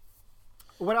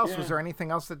 what else? Was there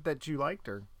anything else that you liked?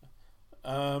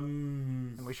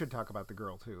 And we should talk about the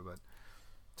girl, too. But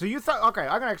so you thought, okay,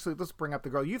 I'm going to let's bring up the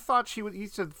girl. You thought you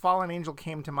said Fallen Angel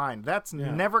came to mind. That's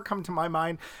never come to my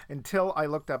mind until I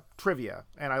looked up trivia.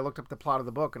 And I looked up the plot of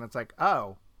the book, and it's like,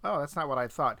 oh, that's not what I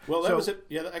thought. Well, that was it.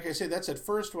 Yeah, like I say, that's at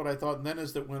first what I thought, and then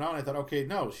as that went on, I thought, okay,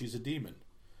 no, she's a demon.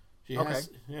 She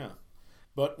has,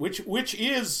 but which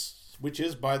is,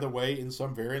 by the way, in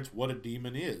some variants, what a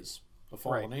demon is, a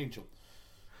fallen angel.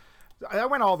 I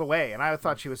went all the way, and I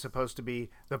thought she was supposed to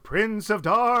be the Prince of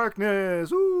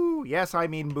Darkness. Ooh, yes, I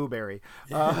mean Booberry.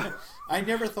 I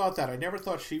never thought that. I never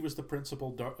thought she was the principal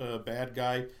bad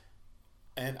guy.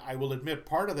 And I will admit,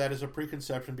 part of that is a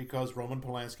preconception because Roman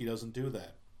Polanski doesn't do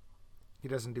that. He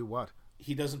doesn't do what?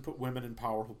 He doesn't put women in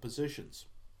powerful positions.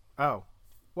 Oh.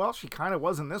 Well, she kind of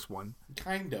was in this one.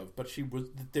 Kind of, but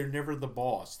they're never the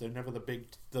boss. They're never the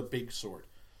big sort.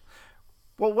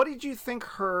 Well, what did you think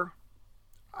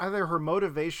either her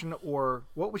motivation or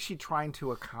what was she trying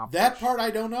to accomplish? That part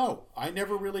I don't know. I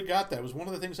never really got that. It was one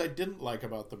of the things I didn't like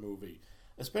about the movie.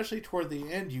 Especially toward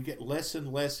the end, you get less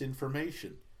and less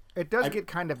information. It does get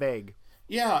kind of vague.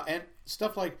 Yeah, and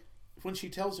stuff like when she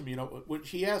tells him, when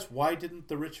she asks, why didn't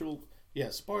the ritual... Yeah,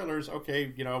 spoilers,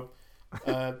 okay,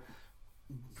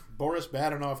 Boris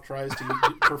Badenov tries to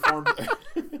perform...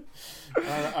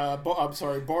 I'm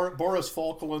sorry, Boris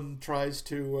Falkland tries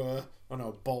to...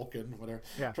 Balkan, whatever.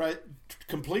 Yeah.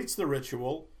 Completes the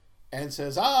ritual and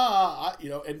says,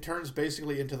 and turns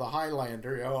basically into the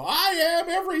Highlander. I am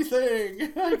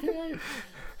everything!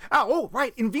 Oh,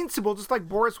 right. Invincible, just like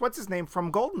Boris, what's his name,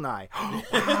 from GoldenEye.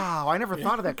 Wow, I never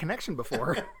thought of that connection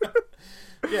before.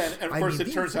 Yeah, and of course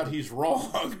it turns out he's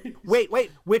wrong. Wait,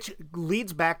 which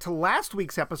leads back to last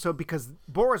week's episode because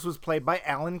Boris was played by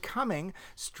Alan Cumming.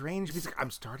 Strange music. I'm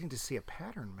starting to see a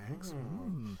pattern, Max.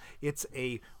 It's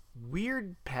a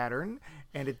weird pattern,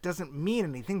 and it doesn't mean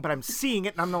anything, but I'm seeing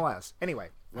it nonetheless. Anyway.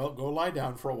 Well, go lie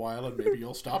down for a while, and maybe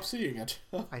you'll stop seeing it.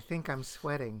 I think I'm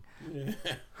sweating.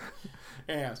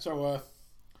 Yeah, so...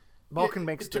 Vulcan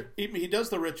makes... He does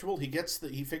the ritual. He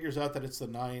figures out that it's the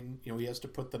 9... he has to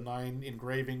put the 9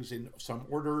 engravings in some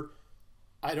order.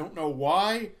 I don't know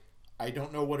why. I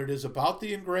don't know what it is about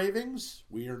the engravings.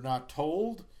 We are not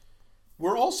told.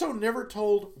 We're also never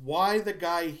told why the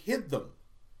guy hid them.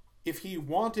 If he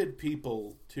wanted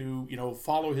people to,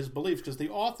 follow his beliefs. Because the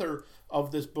author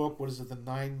of this book, what is it, The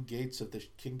 9 Gates of the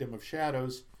Kingdom of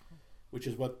Shadows, which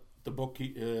is what the book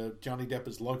Johnny Depp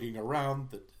is lugging around,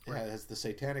 that has the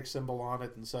satanic symbol on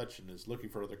it and such, and is looking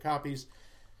for other copies.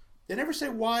 They never say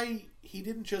why he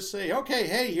didn't just say, okay,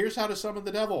 hey, here's how to summon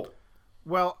the devil.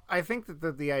 Well, I think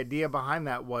that the idea behind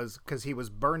that was, because he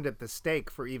was burned at the stake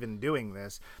for even doing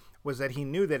this, was that he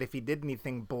knew that if he did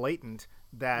anything blatant,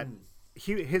 that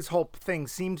his whole thing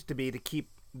seemed to be to keep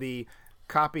the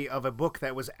copy of a book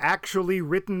that was actually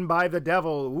written by the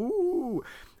devil. Ooh!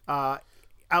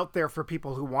 out there for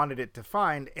people who wanted it to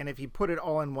find. And if you put it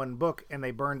all in one book and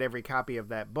they burned every copy of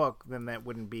that book, then it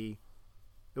wouldn't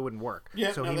work.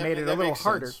 Yeah, so no, he that- made it a that little makes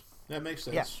harder. sense. That makes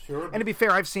sense. Yeah. Sure. And to be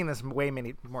fair, I've seen this way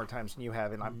many more times than you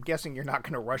have, and I'm guessing you're not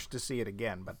going to rush to see it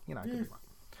again. But I could be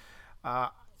wrong.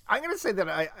 I'm going to say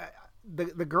that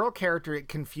the girl character, it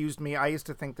confused me. I used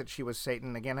to think that she was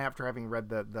Satan. Again, after having read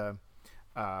the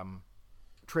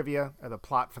trivia or the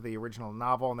plot for the original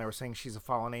novel, and they were saying she's a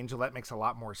fallen angel, that makes a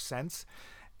lot more sense.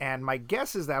 And my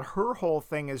guess is that her whole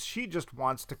thing is she just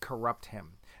wants to corrupt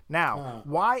him. Now,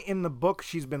 why in the book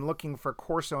she's been looking for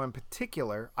Corso in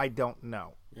particular, I don't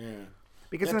know. Yeah.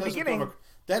 Because That in the doesn't beginning... come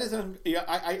that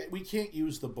is we can't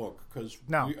use the book because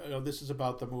No. this is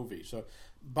about the movie. So,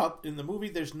 but in the movie,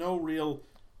 there's no real.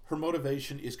 Her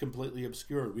motivation is completely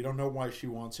obscured. We don't know why she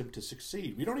wants him to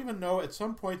succeed. We don't even know at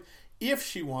some point if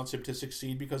she wants him to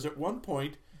succeed, because at one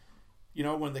point,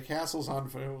 when the castle's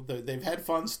on, they've had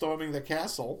fun storming the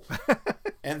castle,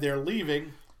 and they're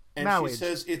leaving, and she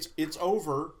says it's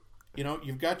over.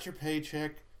 You've got your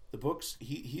paycheck. The books.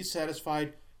 He's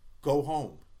satisfied. Go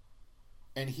home.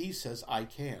 And he says, I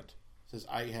can't. Says,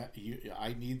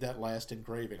 I need that last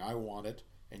engraving. I want it.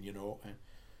 And and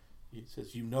he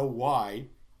says, why?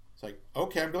 It's like,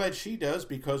 okay, I'm glad she does,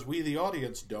 because we, the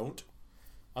audience, don't.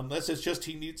 Unless it's just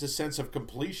he needs a sense of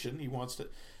completion. He wants to.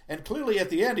 And clearly at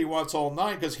the end, he wants all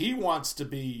 9 because he wants to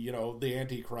be, the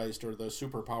Antichrist or the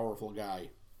super powerful guy.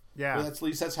 Yeah. Well, at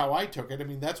least that's how I took it. I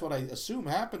mean, that's what I assume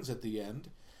happens at the end.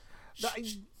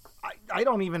 I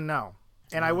don't even know.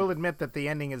 And I will admit that the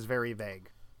ending is very vague.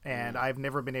 And I've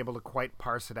never been able to quite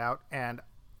parse it out. And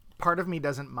part of me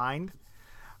doesn't mind.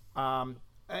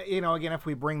 Again, if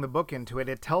we bring the book into it,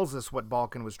 it tells us what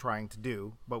Balkan was trying to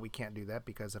do. But we can't do that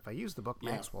because if I use the book,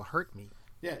 Max will hurt me.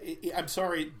 Yeah, I'm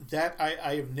sorry that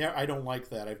I don't like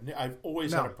that. I've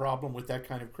always had a problem with that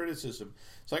kind of criticism.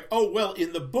 It's like, oh well,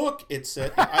 in the book it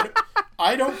said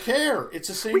I don't care. It's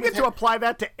the same. We get to apply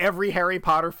that to every Harry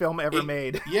Potter film ever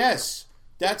made. Yes,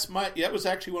 that was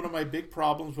actually one of my big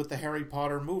problems with the Harry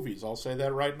Potter movies. I'll say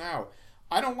that right now.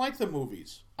 I don't like the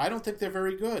movies. I don't think they're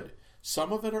very good.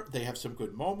 Some of it they have some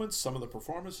good moments. Some of the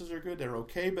performances are good. They're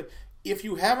okay. But if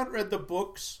you haven't read the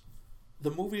books,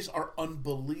 the movies are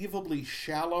unbelievably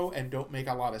shallow and don't make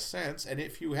a lot of sense. And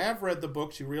if you have read the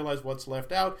books, you realize what's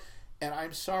left out. And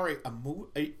I'm sorry,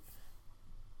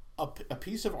 a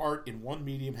piece of art in one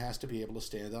medium has to be able to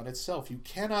stand on itself. You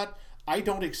cannot. I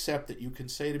don't accept that you can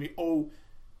say to me, "Oh,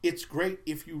 it's great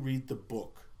if you read the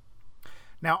book."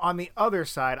 Now, on the other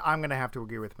side, I'm going to have to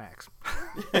agree with Max.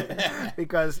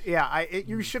 Because,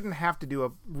 you shouldn't have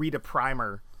to read a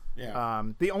primer. Yeah.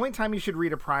 The only time you should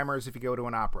read a primer is if you go to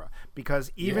an opera.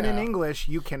 Because even in English,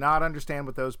 you cannot understand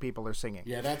what those people are singing.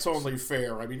 Yeah, that's only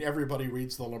fair. I mean, everybody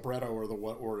reads the libretto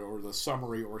or the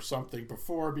summary or something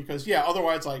before, because,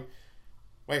 otherwise, like,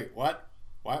 wait, what?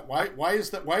 Why is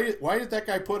that? Why did that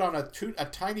guy put on a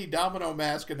tiny domino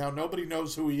mask and now nobody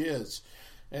knows who he is?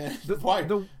 And why?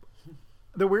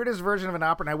 The weirdest version of an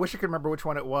opera, and I wish I could remember which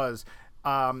one it was,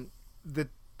 the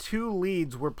 2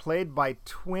 leads were played by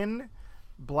twin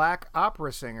black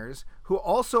opera singers who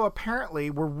also apparently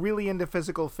were really into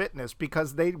physical fitness,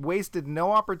 because they wasted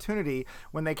no opportunity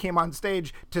when they came on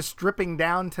stage to stripping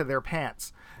down to their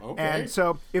pants. Okay. And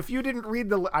so if you didn't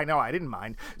read I know, I didn't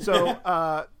mind. So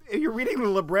if you're reading the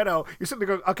libretto, you're sitting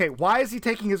there going, okay, why is he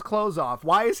taking his clothes off?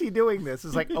 Why is he doing this?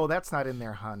 It's like, oh, that's not in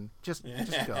there, hun. Just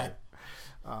go.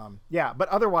 But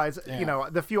otherwise,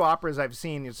 the few operas I've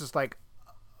seen, it's just like,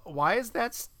 why is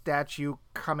that statue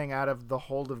coming out of the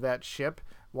hold of that ship?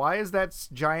 Why is that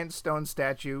giant stone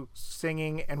statue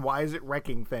singing, and why is it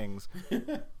wrecking things?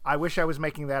 I wish I was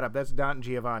making that up. That's Dante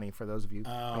Giovanni, for those of you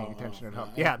paying attention at home.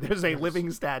 Yeah, there's a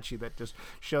living statue that just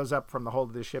shows up from the hold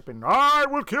of the ship, and I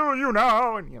will kill you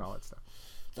now, and all that stuff.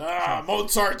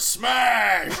 Mozart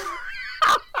smash!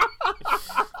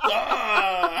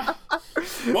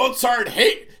 Mozart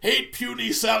hate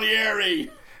puny Salieri.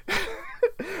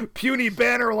 Puny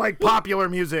banner like popular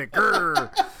music.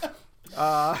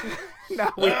 Now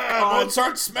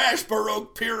Mozart smash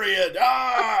Baroque period.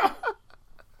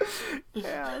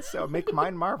 Yeah, so make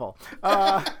mine Marvel.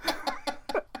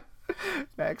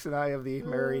 Max and I of the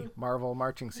Merry Marvel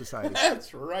Marching Society.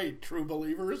 That's right, true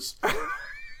believers.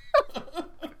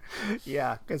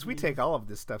 Yeah, because we take all of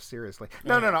this stuff seriously.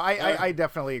 No. I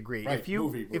definitely agree. Right,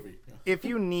 If if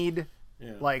you need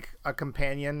like a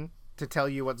companion to tell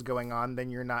you what's going on, then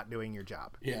you're not doing your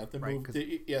job. Yeah, the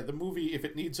movie. If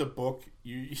it needs a book,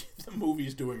 the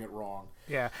movie's doing it wrong.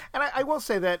 Yeah, and I will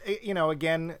say that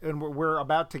again, and we're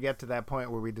about to get to that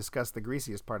point where we discuss the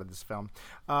greasiest part of this film.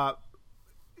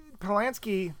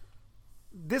 Polanski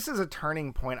this is a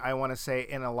turning point, I want to say,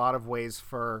 in a lot of ways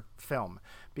for film,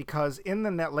 because in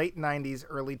the late 90s,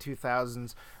 early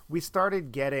 2000s, we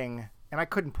started getting, and I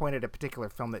couldn't point at a particular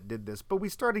film that did this, but we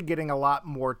started getting a lot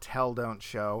more tell, don't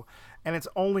show, and it's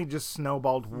only just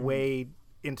snowballed way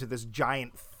into this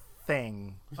giant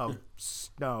thing of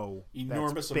snow.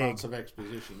 Enormous amounts of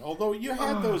exposition. Although you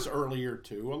had those earlier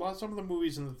too. Some of the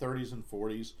movies in the 30s and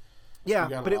 40s. Yeah,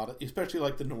 but especially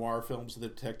like the noir films, the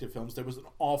detective films. There was an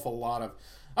awful lot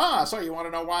of so you want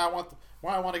to know why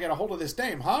I want to get a hold of this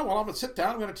dame, huh? Well, I'm gonna sit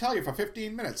down. I'm gonna tell you for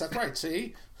 15 minutes. That's right.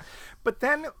 See. But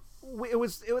then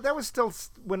that was still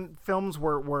when films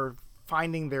were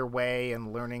finding their way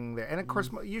and learning and of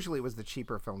course usually it was the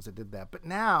cheaper films that did that. But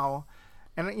now.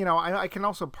 And, I can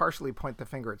also partially point the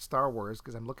finger at Star Wars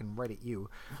because I'm looking right at you.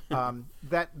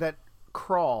 That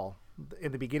crawl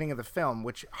in the beginning of the film,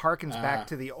 which harkens back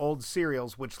to the old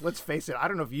serials, which, let's face it, I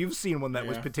don't know if you've seen one that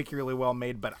was particularly well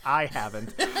made, but I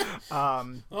haven't.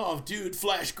 Dude,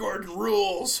 Flash Gordon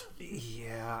rules.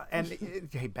 Yeah, and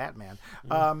hey, Batman.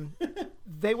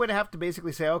 They would have to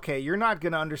basically say, okay, you're not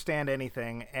going to understand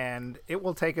anything, and it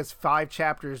will take us 5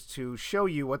 chapters to show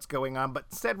you what's going on, but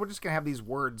instead we're just going to have these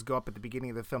words go up at the beginning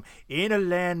of the film, in a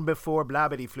land before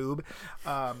blabbity floob,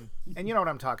 and you know what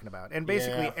I'm talking about. And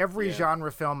basically every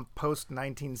genre film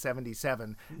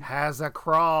post-1977 has a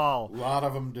crawl. A lot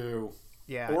of them do.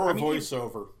 Yeah. Or a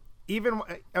voiceover. Even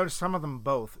some of them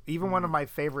both. Even one of my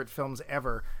favorite films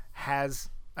ever has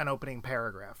an opening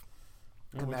paragraph,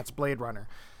 and that's Blade Runner.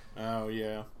 Oh,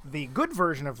 yeah. The good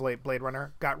version of Blade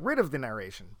Runner got rid of the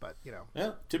narration, but,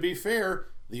 Yeah, to be fair,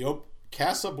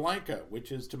 Casablanca,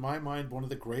 which is, to my mind, one of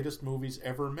the greatest movies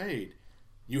ever made,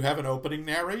 you have an opening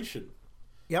narration.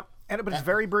 Yep, but it's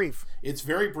very brief. It's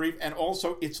very brief, and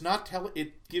also it's not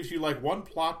it gives you like one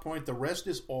plot point. The rest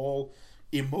is all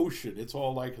emotion. It's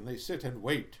all like, and they sit and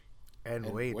wait. And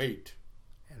wait.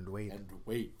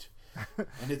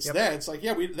 And it's that. It's like,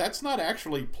 that's not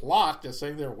actually plot, just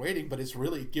saying they're waiting, but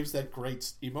it gives that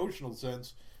great emotional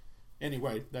sense.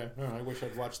 Anyway, I wish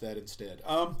I'd watched that instead.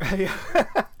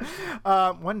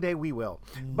 One day we will.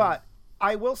 But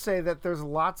I will say that there's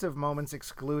lots of moments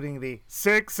excluding the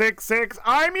 666,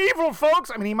 I'm evil,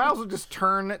 folks. I mean, he might as well just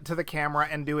turn to the camera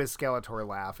and do his Skeletor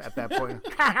laugh at that point.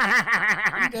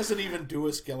 He doesn't even do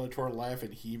a Skeletor laugh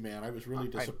in He-Man. I was really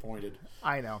disappointed.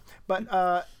 I know. But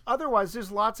otherwise,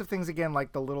 there's lots of things, again,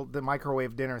 like the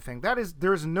microwave dinner thing.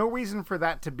 There's no reason for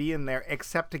that to be in there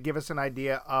except to give us an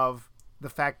idea of the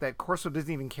fact that Corso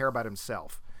doesn't even care about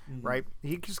himself, right?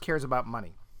 He just cares about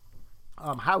money.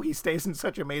 How he stays in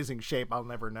such amazing shape, I'll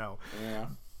never know. Yeah.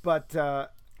 But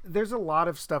there's a lot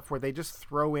of stuff where they just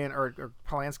throw in, or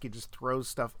Polanski just throws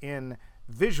stuff in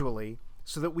visually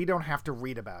so that we don't have to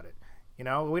read about it.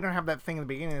 We don't have that thing in the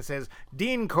beginning that says,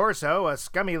 Dean Corso, a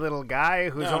scummy little guy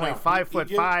who's only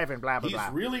 5'5" and blah, blah, blah.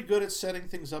 He's really good at setting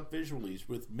things up visually.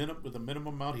 With a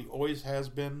minimum amount, he always has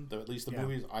been. At least the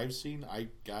movies I've seen,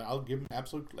 I'll give him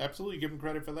absolutely give him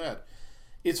credit for that.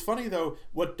 It's funny, though,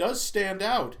 what does stand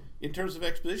out in terms of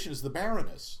exposition is the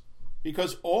Baroness.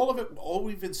 Because all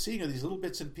we've been seeing are these little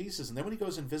bits and pieces. And then when he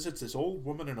goes and visits this old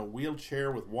woman in a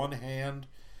wheelchair with one hand,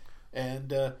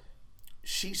 and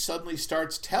she suddenly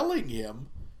starts telling him,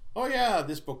 oh, yeah,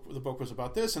 the book was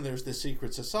about this, and there's this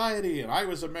secret society, and I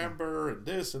was a member, and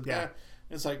this and that.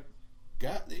 And it's like,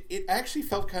 God, it actually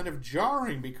felt kind of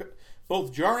jarring, because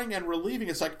both jarring and relieving.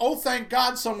 It's like, oh, thank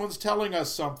God someone's telling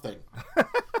us something.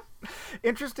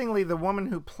 Interestingly, the woman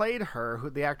who played her,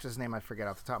 the actress' name I forget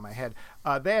off the top of my head,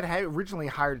 they had originally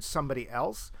hired somebody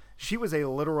else. She was a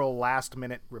literal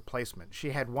last-minute replacement.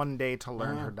 She had one day to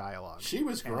learn her dialogue. She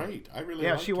was great. I really liked her.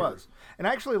 Yeah, she was. And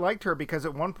I actually liked her because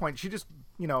at one point she just,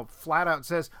 flat out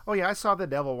says, oh, yeah, I saw the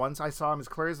devil once. I saw him as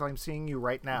clear as I'm seeing you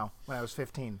right now when I was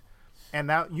 15. And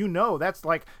now, that's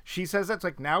like, she says that's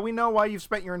like, now we know why you've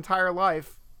spent your entire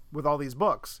life with all these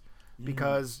books.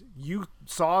 Because you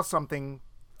saw something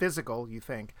physical, you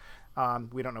think.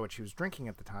 We don't know what she was drinking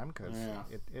at the time because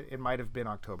it might have been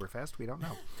Oktoberfest. We don't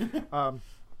know.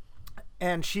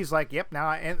 And she's like, yep,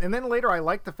 now. And then later I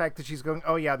like the fact that she's going,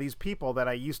 oh, yeah, these people that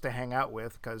I used to hang out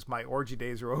with because my orgy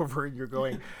days are over. And you're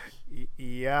going,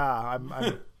 yeah,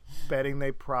 I'm betting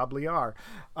they probably are.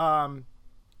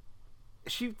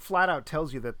 She flat out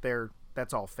tells you that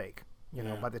that's all fake.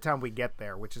 By the time we get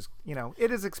there, which is,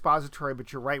 it is expository,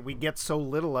 but you're right. We get so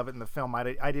little of it in the film. I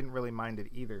didn't really mind it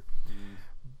either.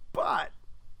 But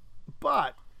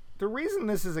the reason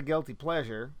this is a guilty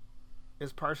pleasure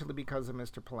is partially because of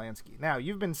Mr. Polanski. Now,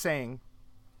 you've been saying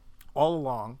all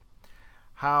along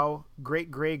how great,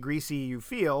 gray, greasy you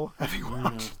feel having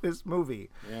watched this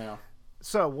movie. Yeah.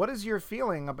 So, what is your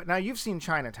feeling about? Now, you've seen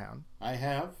Chinatown. I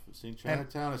have seen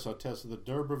Chinatown. I saw Tess of the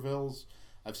D'Urbervilles.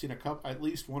 I've seen a couple, at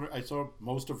least one. I saw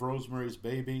most of Rosemary's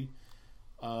Baby.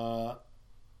 I've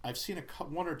seen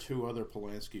one or two other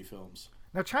Polanski films.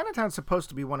 Now, Chinatown's supposed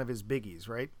to be one of his biggies,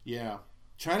 right? Yeah.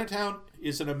 Chinatown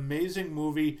is an amazing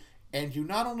movie, and you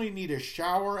not only need a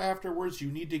shower afterwards,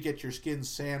 you need to get your skin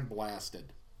sandblasted.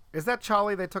 Is that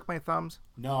Charlie They Took My Thumbs?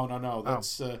 No.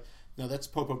 That's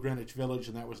Popo Greenwich Village,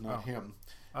 and that was not him.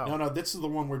 Oh. No, this is the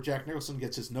one where Jack Nicholson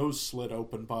gets his nose slit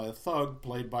open by a thug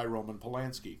played by Roman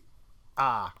Polanski.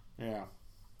 Ah. Yeah.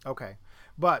 Okay.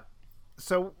 But,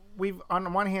 so on the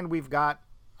one hand, we've got,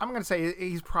 I'm going to say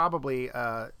he's probably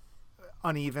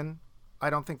uneven. I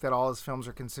don't think that all his films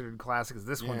are considered classics.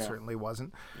 This one certainly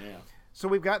wasn't. Yeah. So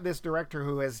we've got this director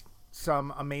who has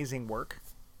some amazing work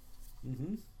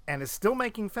and is still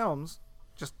making films,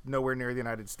 just nowhere near the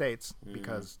United States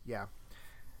because,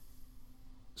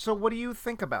 So what do you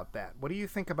think about that? What do you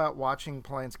think about watching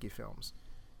Polanski films?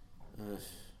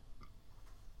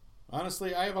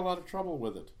 Honestly, I have a lot of trouble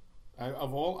with it. I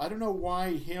don't know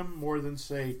why him more than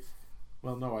say,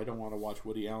 well, no, I don't want to watch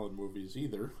Woody Allen movies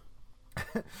either.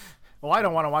 Well, I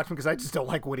don't want to watch him because I just don't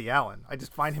like Woody Allen. I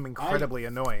just find him incredibly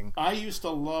annoying. I used to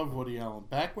love Woody Allen.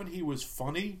 Back when he was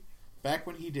funny, back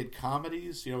when he did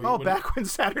comedies. Back when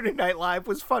Saturday Night Live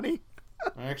was funny.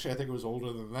 Actually, I think it was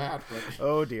older than that. But,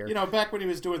 oh, dear. Back when he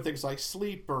was doing things like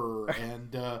Sleeper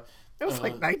and... it was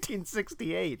like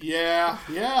 1968.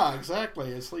 Yeah,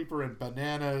 exactly. A Sleeper and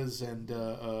Bananas and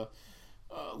Love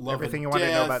Everything and You Want to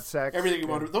Death, Know About Sex. Everything You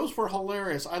Want to... Those were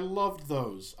hilarious. I loved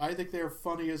those. I think they're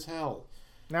funny as hell.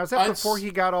 Now, is that before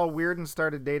he got all weird and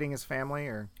started dating his family,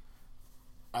 or?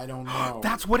 I don't know.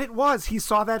 That's what it was. He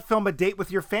saw that film, A Date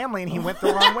with Your Family, and he went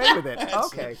the wrong way with it.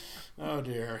 Okay. Oh,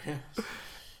 dear.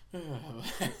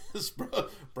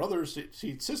 Brother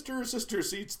seats sister, sister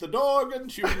seats the dog,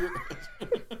 and you... You're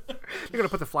going to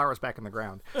put the flowers back in the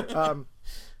ground.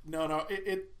 No,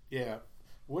 yeah.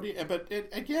 Woody, but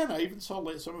again, I even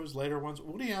saw some of his later ones.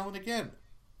 Woody Allen, again,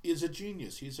 is a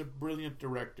genius. He's a brilliant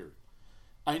director.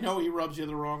 I know he rubs you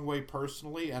the wrong way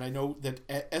personally, and I know that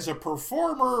as a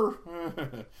performer,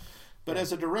 but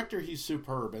as a director, he's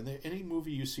superb. And any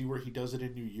movie you see where he does it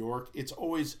in New York,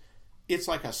 it's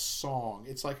like a song.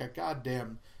 It's like a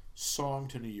goddamn song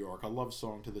to New York, a love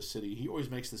song to the city. He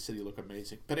always makes the city look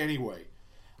amazing. But anyway,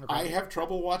 I have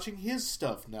trouble watching his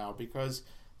stuff now because...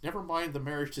 Never mind the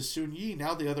Marriage to Soon Yi.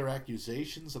 Now the other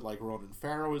accusations that like Ronan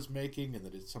Farrow is making and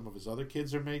that some of his other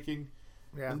kids are making.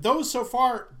 Yeah. And those so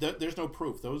far, there's no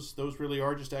proof. Those really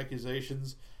are just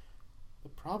accusations. The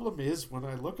problem is when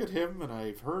I look at him and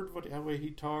I've heard the way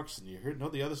he talks and know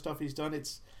the other stuff he's done,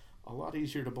 it's a lot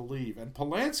easier to believe. And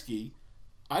Polanski,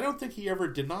 I don't think he ever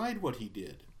denied what he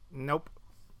did. Nope.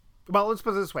 Well, let's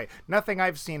put it this way. Nothing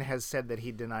I've seen has said that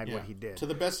he denied what he did. To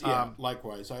the best,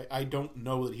 likewise. I don't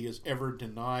know that he has ever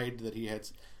denied that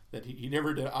he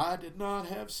never did. I did not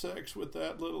have sex with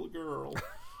that little girl.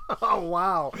 Oh,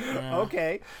 wow. Yeah.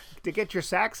 Okay. To get your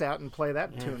sax out and play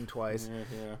that tune twice.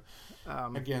 Yeah.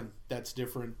 Again, that's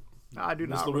different. I do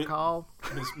not recall.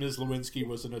 Ms. Lewinsky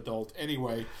was an adult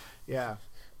anyway. Yeah.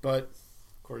 But,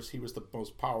 of course, he was the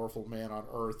most powerful man on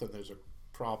earth, and there's a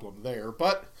problem there.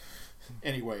 But...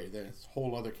 Anyway, there's a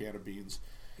whole other can of beans.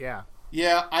 Yeah.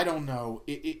 Yeah, I don't know.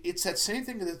 It's that same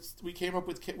thing that we came up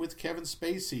with Kevin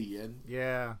Spacey. And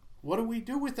yeah. What do we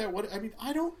do with that?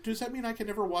 Does that mean I can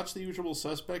never watch The Usual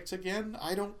Suspects again?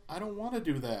 I don't want to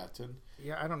do that. And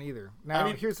yeah, I don't either. Now,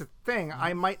 here's the thing.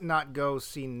 I might not go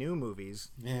see new movies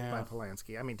by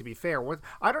Polanski. I mean, to be fair,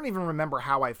 I don't even remember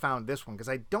how I found this one because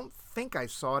I don't think I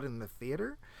saw it in the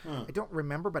theater. I don't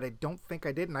remember, but I don't think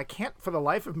I did. And I can't for the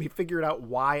life of me figure out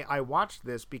why I watched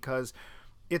this because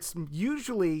it's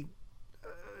usually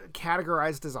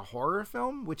categorized as a horror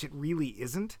film, which it really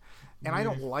isn't. And I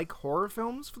don't like horror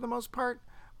films for the most part.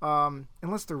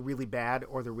 Unless they're really bad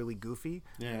or they're really goofy.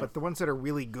 Yeah. But the ones that are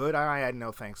really good, I had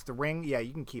no thanks. The Ring, yeah,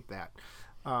 you can keep that.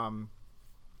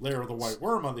 Lair of the White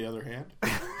Worm, on the other hand.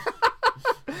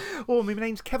 Well, my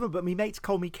name's Kevin, but my mates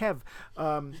call me Kev.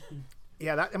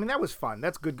 Yeah, that was fun.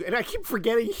 That's good. And I keep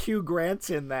forgetting Hugh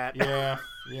Grant's in that.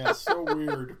 Yeah, so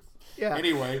weird. Yeah.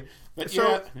 Anyway, but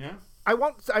so, yeah. I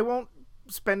won't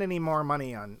spend any more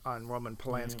money on Roman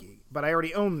Polanski, but I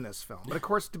already own this film. But of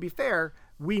course, to be fair,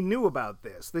 we knew about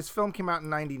this. This film came out in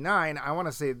 '99. I want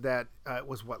to say that it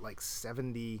was like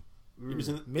 70. It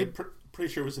was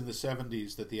pretty sure it was in the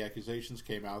 70s that the accusations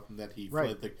came out and that he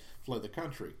fled the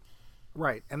country.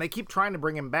 Right, and they keep trying to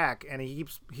bring him back, and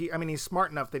he's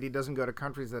smart enough that he doesn't go to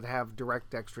countries that have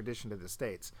direct extradition to the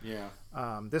States. Yeah.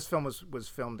 This film was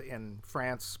filmed in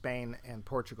France, Spain, and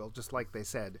Portugal, just like they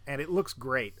said, and it looks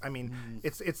great. I mean,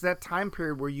 it's that time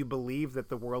period where you believe that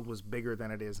the world was bigger than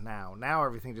it is now. Now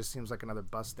everything just seems like another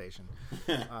bus station.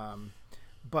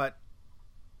 But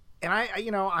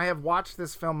I have watched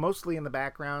this film mostly in the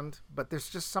background, but there's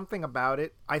just something about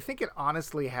it. I think it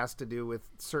honestly has to do with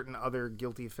certain other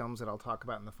guilty films that I'll talk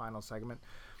about in the final segment.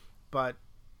 But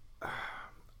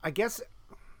I guess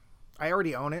I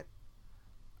already own it.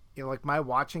 Like my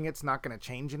watching it's not going to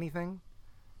change anything,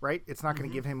 right? It's not going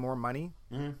to give him more money.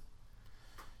 Mm-hmm.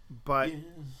 But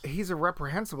he's a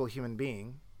reprehensible human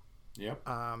being. Yep.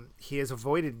 He has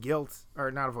avoided guilt, or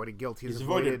not avoided guilt. He's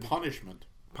avoided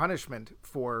punishment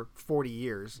for 40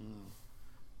 years.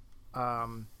 A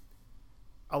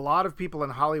lot of people in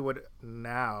Hollywood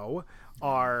now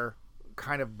are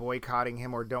kind of boycotting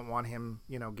him or don't want him,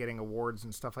 getting awards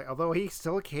and stuff although he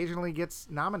still occasionally gets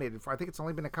nominated for. I think it's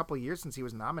only been a couple of years since he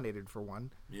was nominated for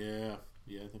one. Yeah, I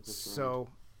think that's right. So,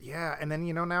 yeah, and then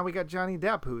now we got Johnny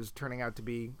Depp, who's turning out to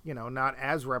be, not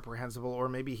as reprehensible, or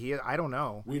maybe he is. I don't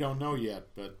know. We don't know yet,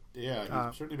 but yeah,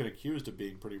 he's certainly been accused of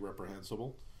being pretty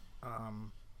reprehensible.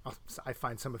 I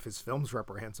find some of his films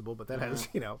reprehensible, but that has,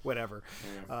 whatever.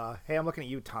 Yeah. Hey, I'm looking at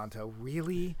you, Tonto.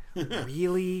 Really?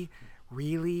 Really?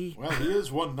 Really? Well, he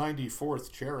is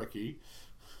 194th Cherokee.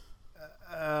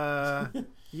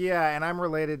 Yeah, and I'm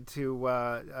related to...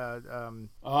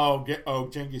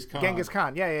 Genghis Khan. Genghis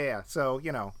Khan, yeah. So,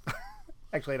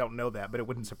 actually, I don't know that, but it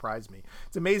wouldn't surprise me.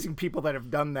 It's amazing people that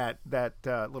have done that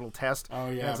little test.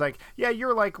 Oh, yeah. And it's like, yeah,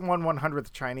 you're like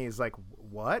 1/100th Chinese. Like,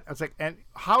 what? I was like, and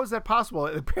how is that possible?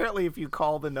 Apparently, if you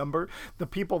call the number, the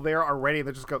people there are ready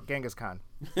to just go Genghis Khan.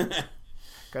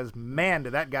 Because, man,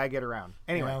 did that guy get around.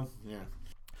 Anyway. Well, yeah.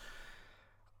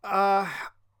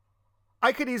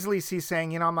 I could easily see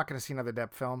saying, I'm not going to see another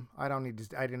Depp film. I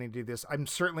didn't need to do this. I'm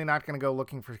certainly not going to go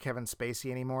looking for Kevin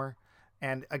Spacey anymore.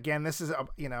 And again, this is,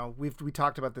 we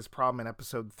talked about this problem in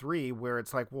episode 3, where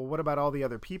it's like, well, what about all the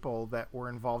other people that were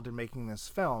involved in making this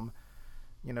film?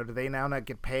 Do they now not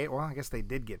get paid? Well, I guess they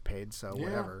did get paid, so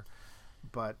whatever.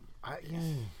 But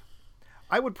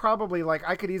I would probably,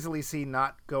 I could easily see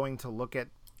not going to look at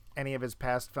any of his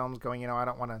past films, going, I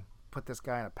don't want to put this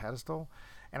guy on a pedestal.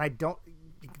 And I don't,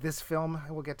 this film,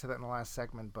 we'll get to that in the last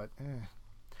segment, but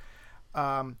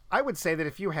I would say that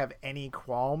if you have any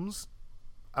qualms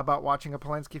about watching a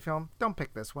Polanski film, don't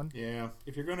pick this one. Yeah,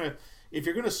 if you're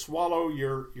gonna swallow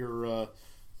your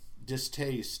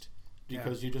distaste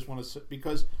because you just want to,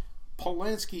 because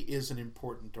Polanski is an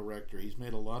important director. He's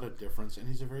made a lot of difference, and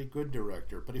he's a very good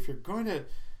director. But if you're going to,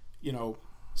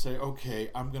 say,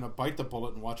 okay, I'm going to bite the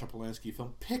bullet and watch a Polanski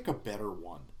film, pick a better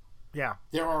one. Yeah,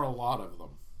 there are a lot of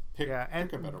them. Pick a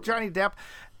better Johnny one. Depp.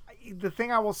 The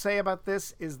thing I will say about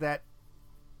this is that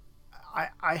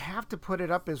I have to put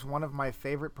it up as one of my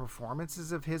favorite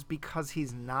performances of his, because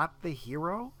he's not the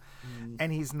hero,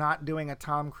 and he's not doing a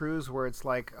Tom Cruise where it's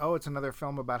like, oh, it's another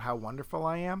film about how wonderful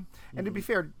I am. And to be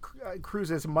fair, Cruise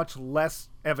has much less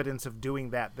evidence of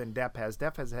doing that than Depp has.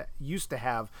 Depp used to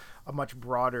have a much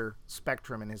broader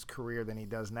spectrum in his career than he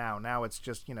does now. Now it's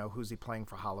just, who's he playing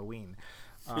for Halloween?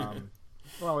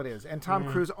 Well, it is. And Tom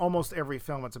Cruise, almost every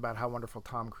film, it's about how wonderful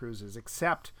Tom Cruise is,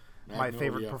 except my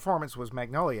favorite performance was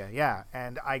Magnolia. Yeah,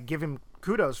 and I give him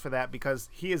kudos for that, because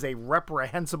he is a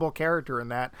reprehensible character in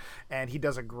that, and he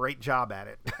does a great job at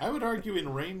it. I would argue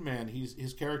in Rain Man,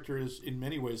 his character is in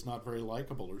many ways not very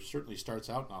likable, or certainly starts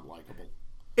out not likable.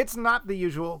 It's not the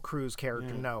usual Cruise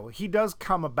character, no. He does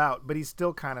come about, but he's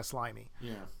still kind of slimy.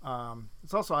 Yeah.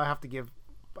 It's also, I have to give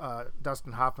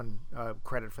Dustin Hoffman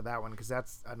credit for that one, because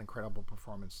that's an incredible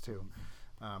performance too.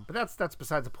 But that's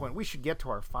besides the point. We should get to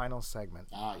our final segment.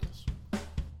 Ah, yes.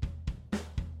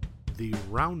 The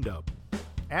Roundup.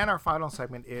 And our final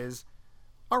segment is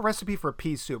our recipe for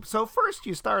pea soup. So first,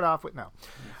 you start off with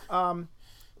I'm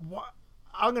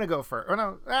going to go first. Or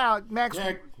no, Max.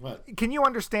 Yeah, what? Can you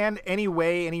understand any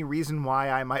reason why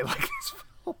I might like this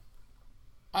film?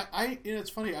 It's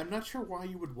funny. I'm not sure why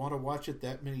you would want to watch it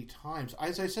that many times.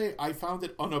 As I say, I found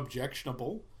it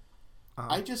unobjectionable.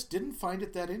 I just didn't find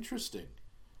it that interesting.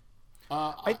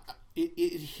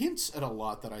 It hints at a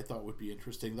lot that I thought would be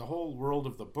interesting. The whole world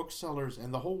of the booksellers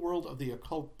and the whole world of the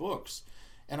occult books.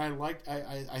 And I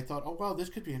thought, oh wow, this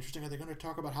could be interesting. Are they going to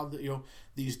talk about how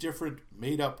these different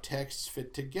made up texts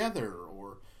fit together?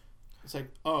 Or it's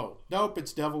like, oh nope,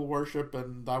 it's devil worship,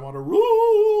 and I want to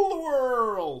rule the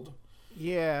world.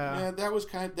 Yeah, that was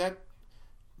kind of that.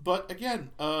 But again,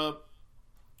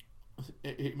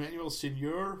 Emmanuel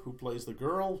Senior, who plays the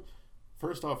girl,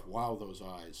 first off, wow, those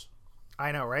eyes.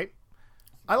 I know, right?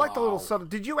 I like the little Wow. subtle.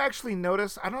 Did you actually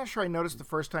notice? I'm not sure I noticed the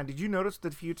first time. Did you notice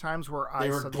the few times where They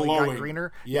eyes were suddenly glowing. got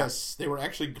greener? Yes, they were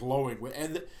actually glowing,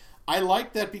 and I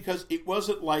liked that because it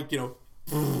wasn't like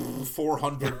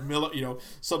 400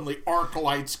 suddenly arc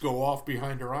lights go off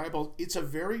behind her eyeballs. It's a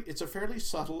fairly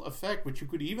subtle effect, which you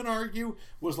could even argue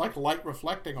was like light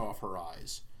reflecting off her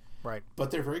eyes. Right.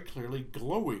 But they're very clearly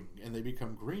glowing, and they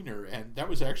become greener, and that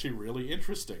was actually really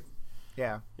interesting.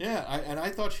 Yeah. Yeah, I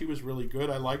thought she was really good.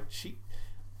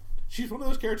 She's one of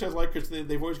those characters I like because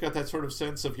they've always got that sort of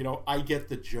sense of I get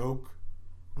the joke.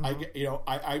 I get,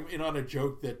 I'm in on a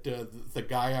joke that the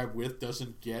guy I'm with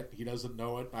doesn't get. He doesn't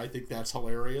know it. I think that's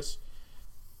hilarious.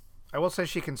 I will say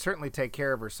she can certainly take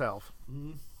care of herself.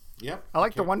 Yep. I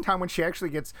like the one time when she actually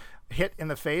gets hit in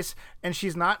the face and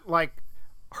she's not like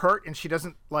hurt and she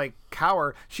doesn't like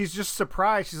cower. She's just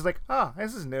surprised. She's like, "Oh,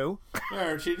 this is new,"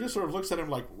 Yeah, she just sort of looks at him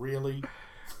like, really?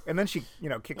 and then she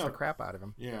kicks the crap out of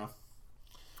him. Yeah.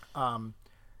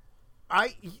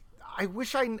 I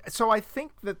wish I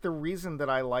think that the reason that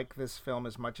I like this film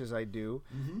as much as I do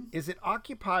is it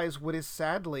occupies what is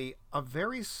sadly a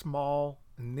very small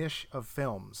niche of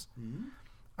films,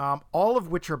 all of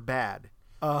which are bad.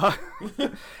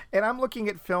 And I'm looking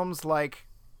at films like,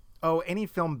 any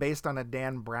film based on a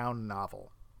Dan Brown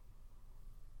novel.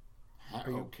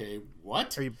 Okay,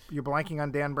 what? Are you blanking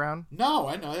on Dan Brown? No,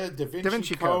 I know. Da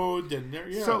Vinci Code. And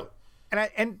yeah. So,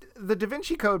 and the Da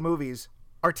Vinci Code movies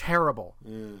are terrible.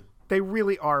 They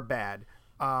really are bad.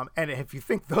 And if you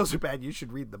think those are bad, you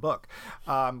should read the book.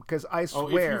 Because I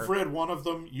swear... if you've read one of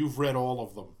them, you've read all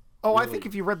of them. Oh, Really. I think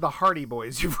if you read the Hardy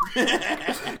Boys, you've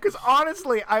read... Because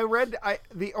honestly,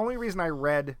 the only reason I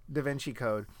read Da Vinci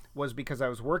Code was because I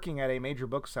was working at a major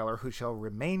bookseller who shall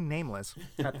remain nameless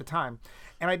at the time.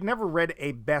 And I'd never read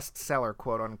a bestseller,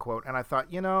 quote unquote. And I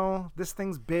thought, this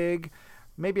thing's big.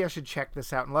 Maybe I should check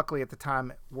this out. And luckily at the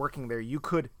time working there, you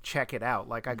could check it out.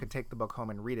 Like I could take the book home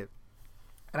and read it.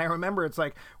 And I remember it's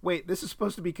like, wait, this is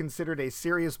supposed to be considered a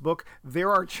serious book. There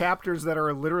are chapters that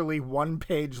are literally 1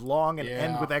 page long and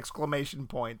end with exclamation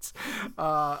points.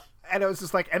 And it was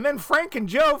just like, and then Frank and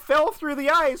Joe fell through the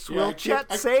ice. Will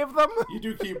Chet save them? You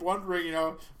do keep wondering,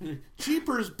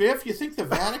 Jeepers, Biff, you think the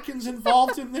Vatican's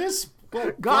involved in this?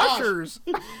 Well, Goshers.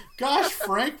 Gosh,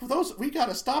 Frank, we got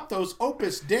to stop those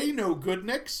Opus Dei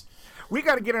no-goodniks. We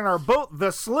got to get in our boat,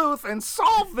 the Sleuth, and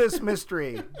solve this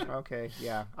mystery. Okay,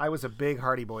 yeah. I was a big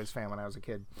Hardy Boys fan when I was a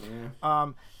kid.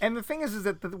 Yeah. And the thing is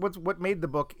that what made the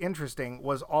book interesting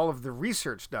was all of the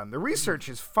research done. The research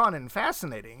is fun and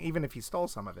fascinating, even if he stole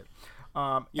some of it.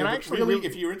 And I actually, really,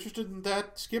 if you're interested in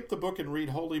that, skip the book and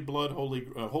read Holy Blood, Holy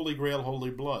Grail,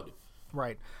 Holy Blood.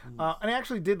 Right. And I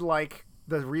actually did like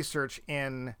the research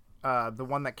in the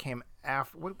one that came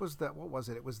after. What was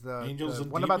it? It was the Angels and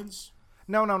one Demons?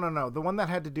 No. The one that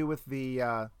had to do with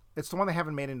the... it's the one they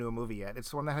haven't made into a movie yet. It's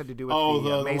the one that had to do with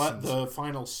the Masons. The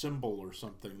final symbol or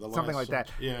something. Something like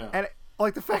that. Yeah. And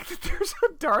like the fact that there's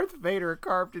a Darth Vader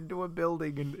carved into a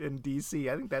building in D.C.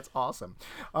 I think that's awesome.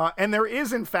 And there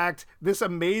is, in fact, this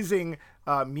amazing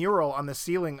mural on the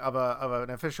ceiling of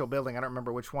an official building. I don't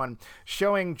remember which one,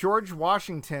 showing George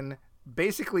Washington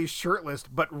basically shirtless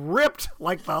but ripped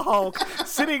like the Hulk,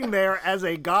 sitting there as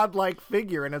a godlike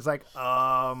figure. And it's like,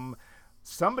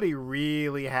 somebody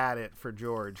really had it for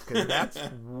George, because that's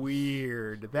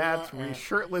weird. That's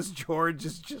shirtless George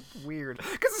is just weird,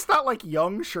 because it's not like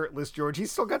young shirtless George.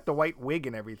 He's still got the white wig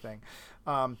and everything.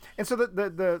 And so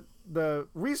the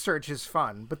research is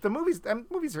fun, but the movies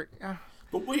are.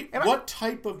 But wait, what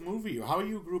type of movie? How are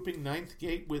you grouping Ninth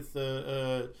Gate with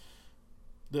the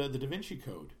Da Vinci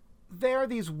Code? They are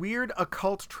these weird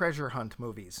occult treasure hunt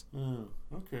movies.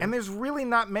 Okay. And there's really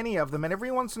not many of them. And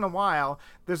every once in a while,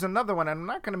 there's another one. And I'm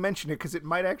not going to mention it because it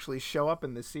might actually show up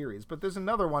in this series. But there's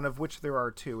another one, of which there are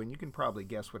 2, and you can probably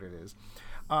guess what it is.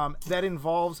 That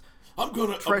involves... I'm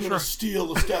gonna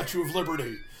steal the Statue of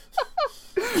Liberty.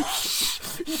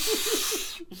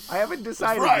 I haven't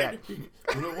decided yet.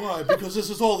 You know why? Because this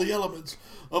is all the elements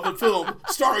of a film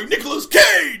starring Nicolas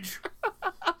Cage.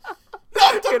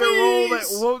 Not the in a role that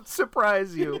bees! won't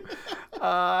surprise you.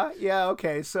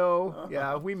 Okay.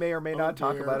 So, we may or may not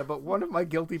talk dear. about it, but one of my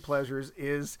guilty pleasures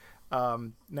is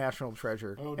National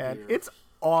Treasure. And dear. it's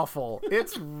awful.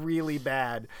 It's really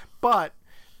bad. But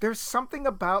there's something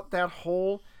about that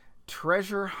whole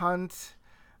treasure hunt,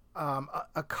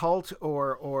 occult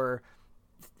or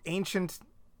ancient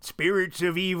spirits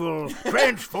of evil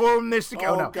transform this.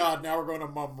 God! Now we're going to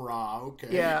Mum-Ra. Okay.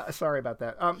 Yeah, sorry about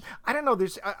that. I don't know.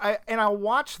 I'll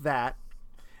watch that,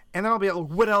 and then I'll be like,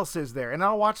 what else is there? And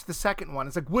I'll watch the second one.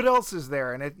 It's like, what else is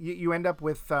there? And you end up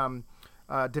with Da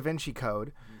Vinci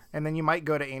Code, and then you might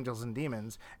go to Angels and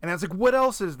Demons, and then it's like, what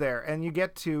else is there? And you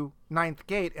get to Ninth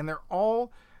Gate, and they're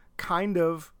all kind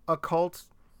of occult,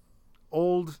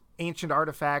 old, ancient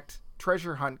artifact,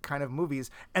 treasure hunt kind of movies.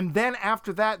 And then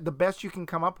after that, the best you can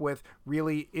come up with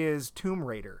really is Tomb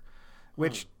Raider,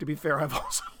 which, to be fair, I've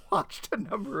also watched a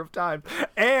number of times,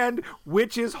 and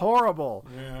which is horrible.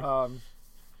 Yeah.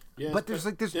 Yes, but there's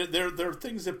there are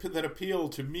things that appeal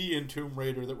to me in Tomb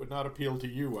Raider that would not appeal to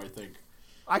you, I think.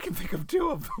 I can think of two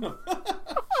of them.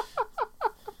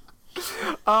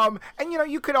 And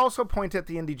you could also point at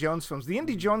the Indy Jones films. The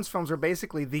Indy Jones films are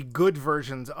basically the good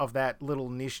versions of that little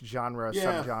niche genre,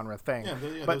 subgenre thing.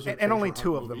 But and only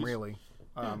two of them really,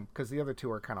 because the other two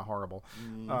are kind of horrible.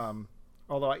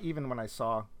 Although even when I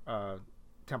saw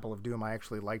Temple of Doom, I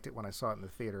actually liked it when I saw it in the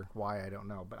theater. Why, I don't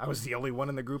know, but I was the only one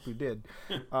in the group who did.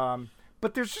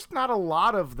 But there's just not a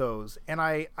lot of those, and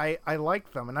I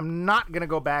like them, and I'm not going to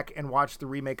go back and watch the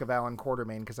remake of Alan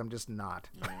Quartermain because I'm just not.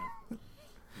 Yeah.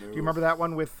 Do you remember that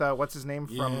one with, what's his name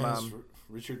from... Yes,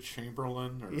 Richard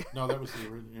Chamberlain? Or, no, that was the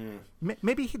original. Yeah.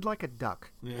 Maybe he'd like a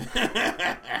duck.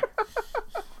 Yeah.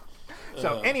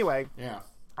 So anyway... Yeah.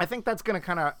 I think that's going to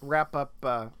kind of wrap up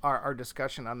our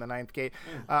discussion on the Ninth Gate.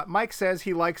 Mike says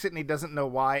he likes it and he doesn't know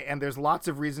why, and there's lots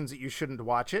of reasons that you shouldn't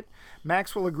watch it.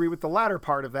 Max will agree with the latter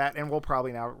part of that, and we'll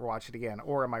probably now watch it again.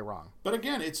 Or am I wrong? But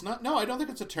again, it's not... No, I don't think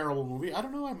it's a terrible movie. I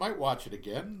don't know. I might watch it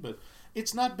again, but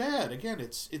it's not bad. Again,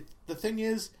 the thing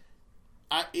is,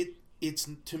 it's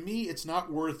to me, it's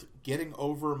not worth getting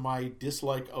over my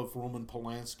dislike of Roman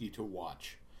Polanski to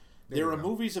watch. There are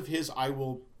movies of his I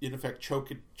will, in effect,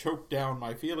 choke down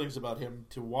my feelings about him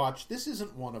to watch. This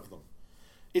isn't one of them.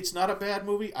 It's not a bad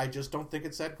movie. I just don't think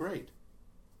it's that great.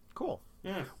 Cool.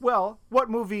 Yeah. Well, what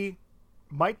movie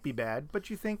might be bad, but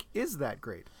you think is that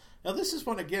great? Now, this is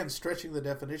one, again, stretching the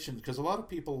definition, because a lot of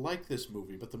people like this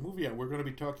movie, but the movie we're going to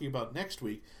be talking about next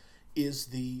week is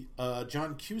the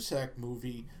John Cusack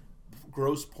movie,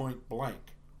 Grosse Pointe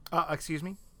Blank. Excuse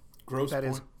me? That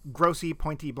is Grossy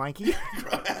Pointy Blanky?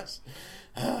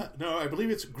 No, I believe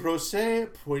it's Grosse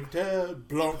Pointe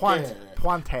Blanque.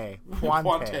 Pointe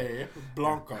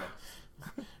Blanca.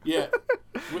 Yeah.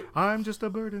 I'm just a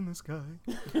bird in the sky.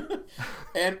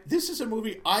 And this is a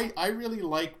movie, I really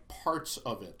like parts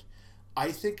of it.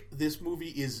 I think this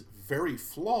movie is very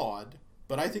flawed,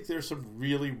 but I think there's some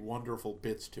really wonderful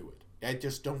bits to it. I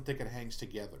just don't think it hangs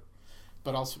together.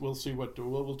 But we'll see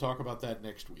we'll talk about that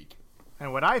next week.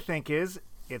 And what I think is,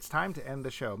 it's time to end the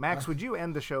show. Max, would you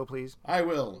end the show, please? I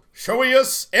will.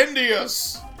 Showius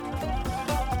Endius!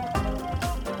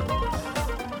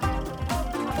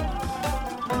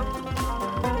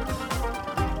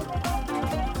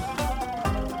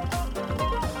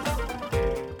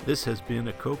 This has been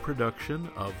a co-production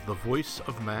of The Voice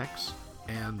of Max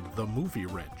and The Movie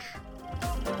Wrench.